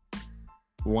 like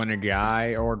when a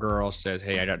guy or girl says,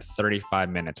 "Hey, I got 35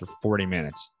 minutes or 40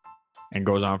 minutes," and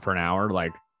goes on for an hour,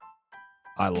 like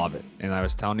I love it. And I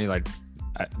was telling you, like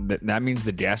that means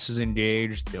the guest is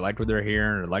engaged. They like what they're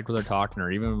hearing, or like what they're talking,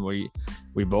 or even we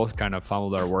both kind of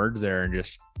fumbled our words there and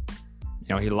just, you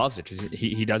know, he loves it because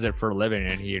he does it for a living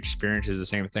and he experiences the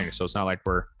same thing. So it's not like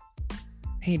we're,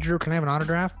 "Hey Drew, can I have an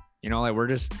autograph?" You know, like we're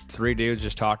just three dudes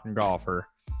just talking golf or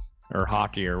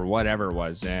hockey or whatever it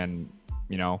was. And,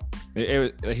 you know,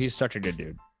 he's such a good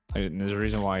dude. And there's a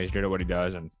reason why he's good at what he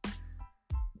does. And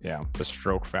yeah, the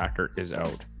stroke factor is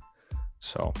out.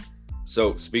 So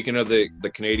speaking of the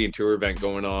Canadian Tour event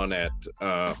going on at,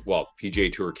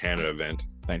 PGA Tour Canada event.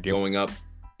 Thank you. Going up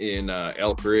in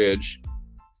Elk Ridge.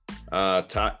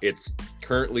 It's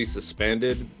currently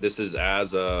suspended. This is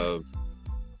as of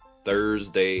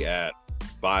Thursday at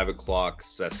 5:00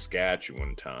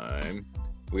 Saskatchewan time.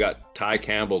 We got Ty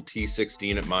Campbell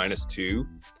T16 at -2,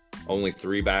 only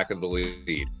 3 back of the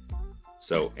lead.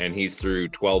 So, and he's through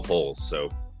 12 holes. So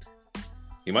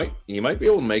you might be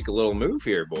able to make a little move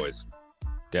here, boys.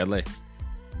 Deadly.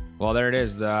 Well, there it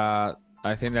is. I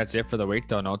think that's it for the week,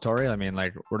 though. No, Tori. I mean,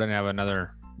 like we're gonna have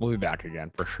we'll be back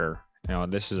again for sure. You know,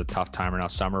 this is a tough time right now.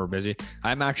 Summer, we're busy.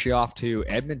 I'm actually off to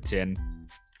Edmonton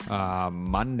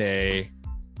Monday.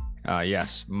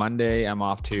 Monday I'm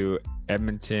off to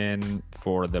Edmonton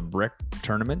for the Brick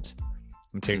Tournament.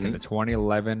 I'm taking the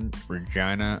 2011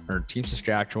 Regina or Team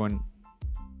Saskatchewan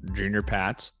Junior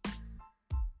Pats.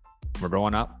 We're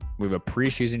going up. We have a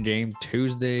preseason game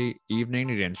Tuesday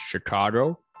evening against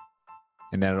Chicago,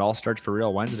 and then it all starts for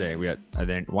real Wednesday. We got, I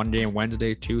think, 1 game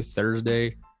Wednesday, 2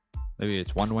 Thursday. Maybe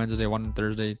it's 1 Wednesday, 1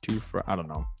 Thursday, 2 Friday. I don't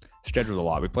know. Scheduled a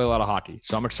lot. We play a lot of hockey,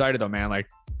 so I'm excited though, man. Like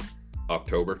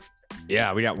October.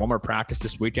 Yeah, we got one more practice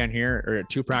this weekend here, or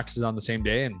 2 practices on the same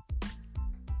day, and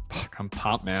I'm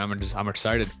pumped, man. I'm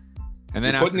excited. And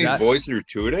then you're putting these boys through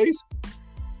 2 days.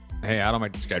 Hey, I don't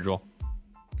make the schedule.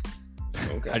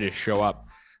 Okay. I just show up.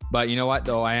 But you know what,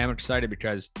 though? I am excited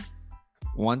because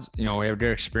once, you know, we have a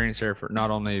good experience here for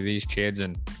not only these kids,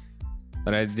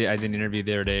 but I did an interview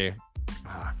the other day.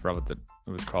 I forgot what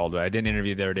it was called, but I did an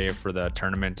interview the other day for the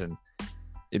tournament, and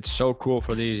it's so cool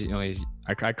for these, you know,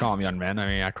 I call them young men. I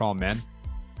mean, I call them men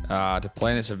to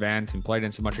play in this event and play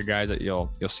against a bunch of guys that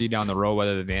you'll see down the road,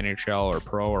 whether they're the NHL or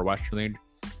pro or Western League.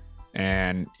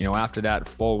 And, you know, after that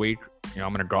full week, you know,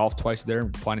 I'm going to golf twice there.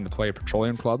 I'm planning to play a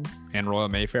Petroleum Club and Royal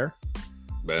Mayfair.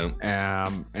 Boom.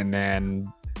 And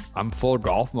then I'm full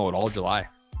golf mode all July.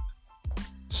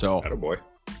 So attaboy.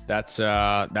 That's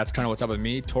kind of what's up with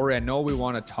me. Tori, I know we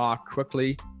want to talk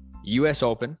quickly. US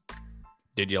Open.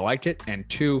 Did you like it? And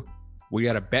 2, we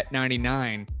got a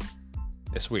Bet99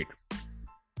 this week.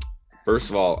 First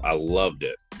of all, I loved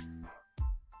it.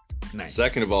 Nice.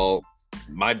 Second of all,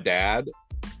 my dad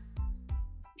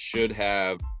should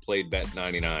have played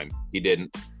Bet99. He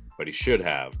didn't, but he should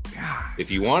have. God. If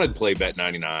you wanted to play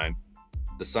Bet99,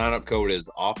 the sign-up code is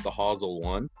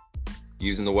OffTheHosel1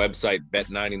 using the website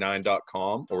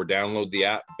bet99.com or download the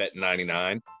app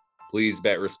Bet99. Please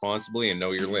bet responsibly and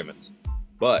know your limits.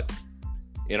 But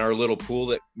in our little pool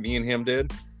that me and him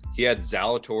did, he had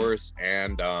Zalatoris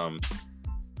and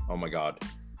oh my God,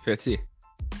 Fitzy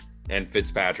and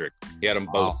Fitzpatrick. He had them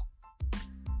both.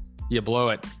 You blow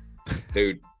it,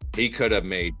 dude. He could have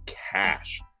made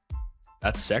cash.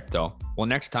 That's sick, though. Well,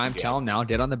 next time, tell him now.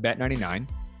 Get on the Bet99,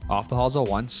 Off the Hosel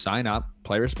 1. Sign up,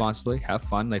 play responsibly, have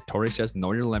fun. Like Tori says,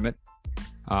 know your limit.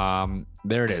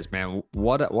 There it is, man.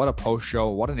 What a post show.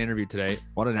 What an interview today.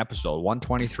 What an episode.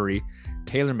 123.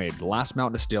 TaylorMade, Last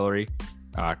Mountain Distillery,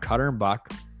 Cutter and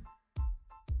Buck.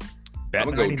 I'm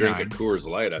gonna go drink a Coors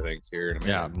Light, I think, here in a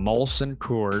minute. Yeah, Molson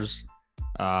Coors.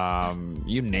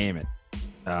 You name it.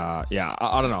 I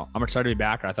don't know. I'm excited to be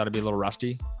back. I thought it'd be a little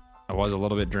rusty. I was a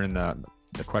little bit during the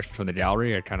question from the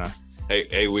gallery. I kind of.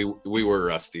 Hey, we were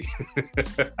rusty.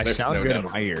 I sound good in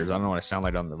my ears. I don't know what I sound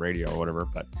like on the radio or whatever.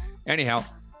 But anyhow,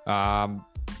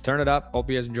 Turn it up. Hope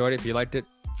you guys enjoyed it. If you liked it,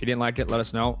 if you didn't like it, let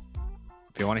us know.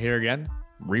 If you want to hear again,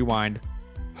 rewind.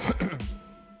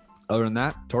 Other than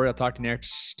that, Tori, I'll talk to you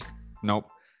next. Nope.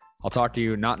 I'll talk to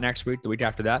you not next week, the week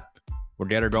after that. We'll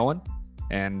get her going.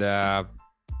 And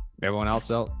everyone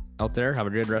else out there, have a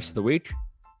good rest of the week.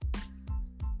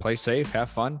 Play safe. Have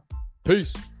fun.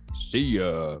 Peace. See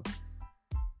ya.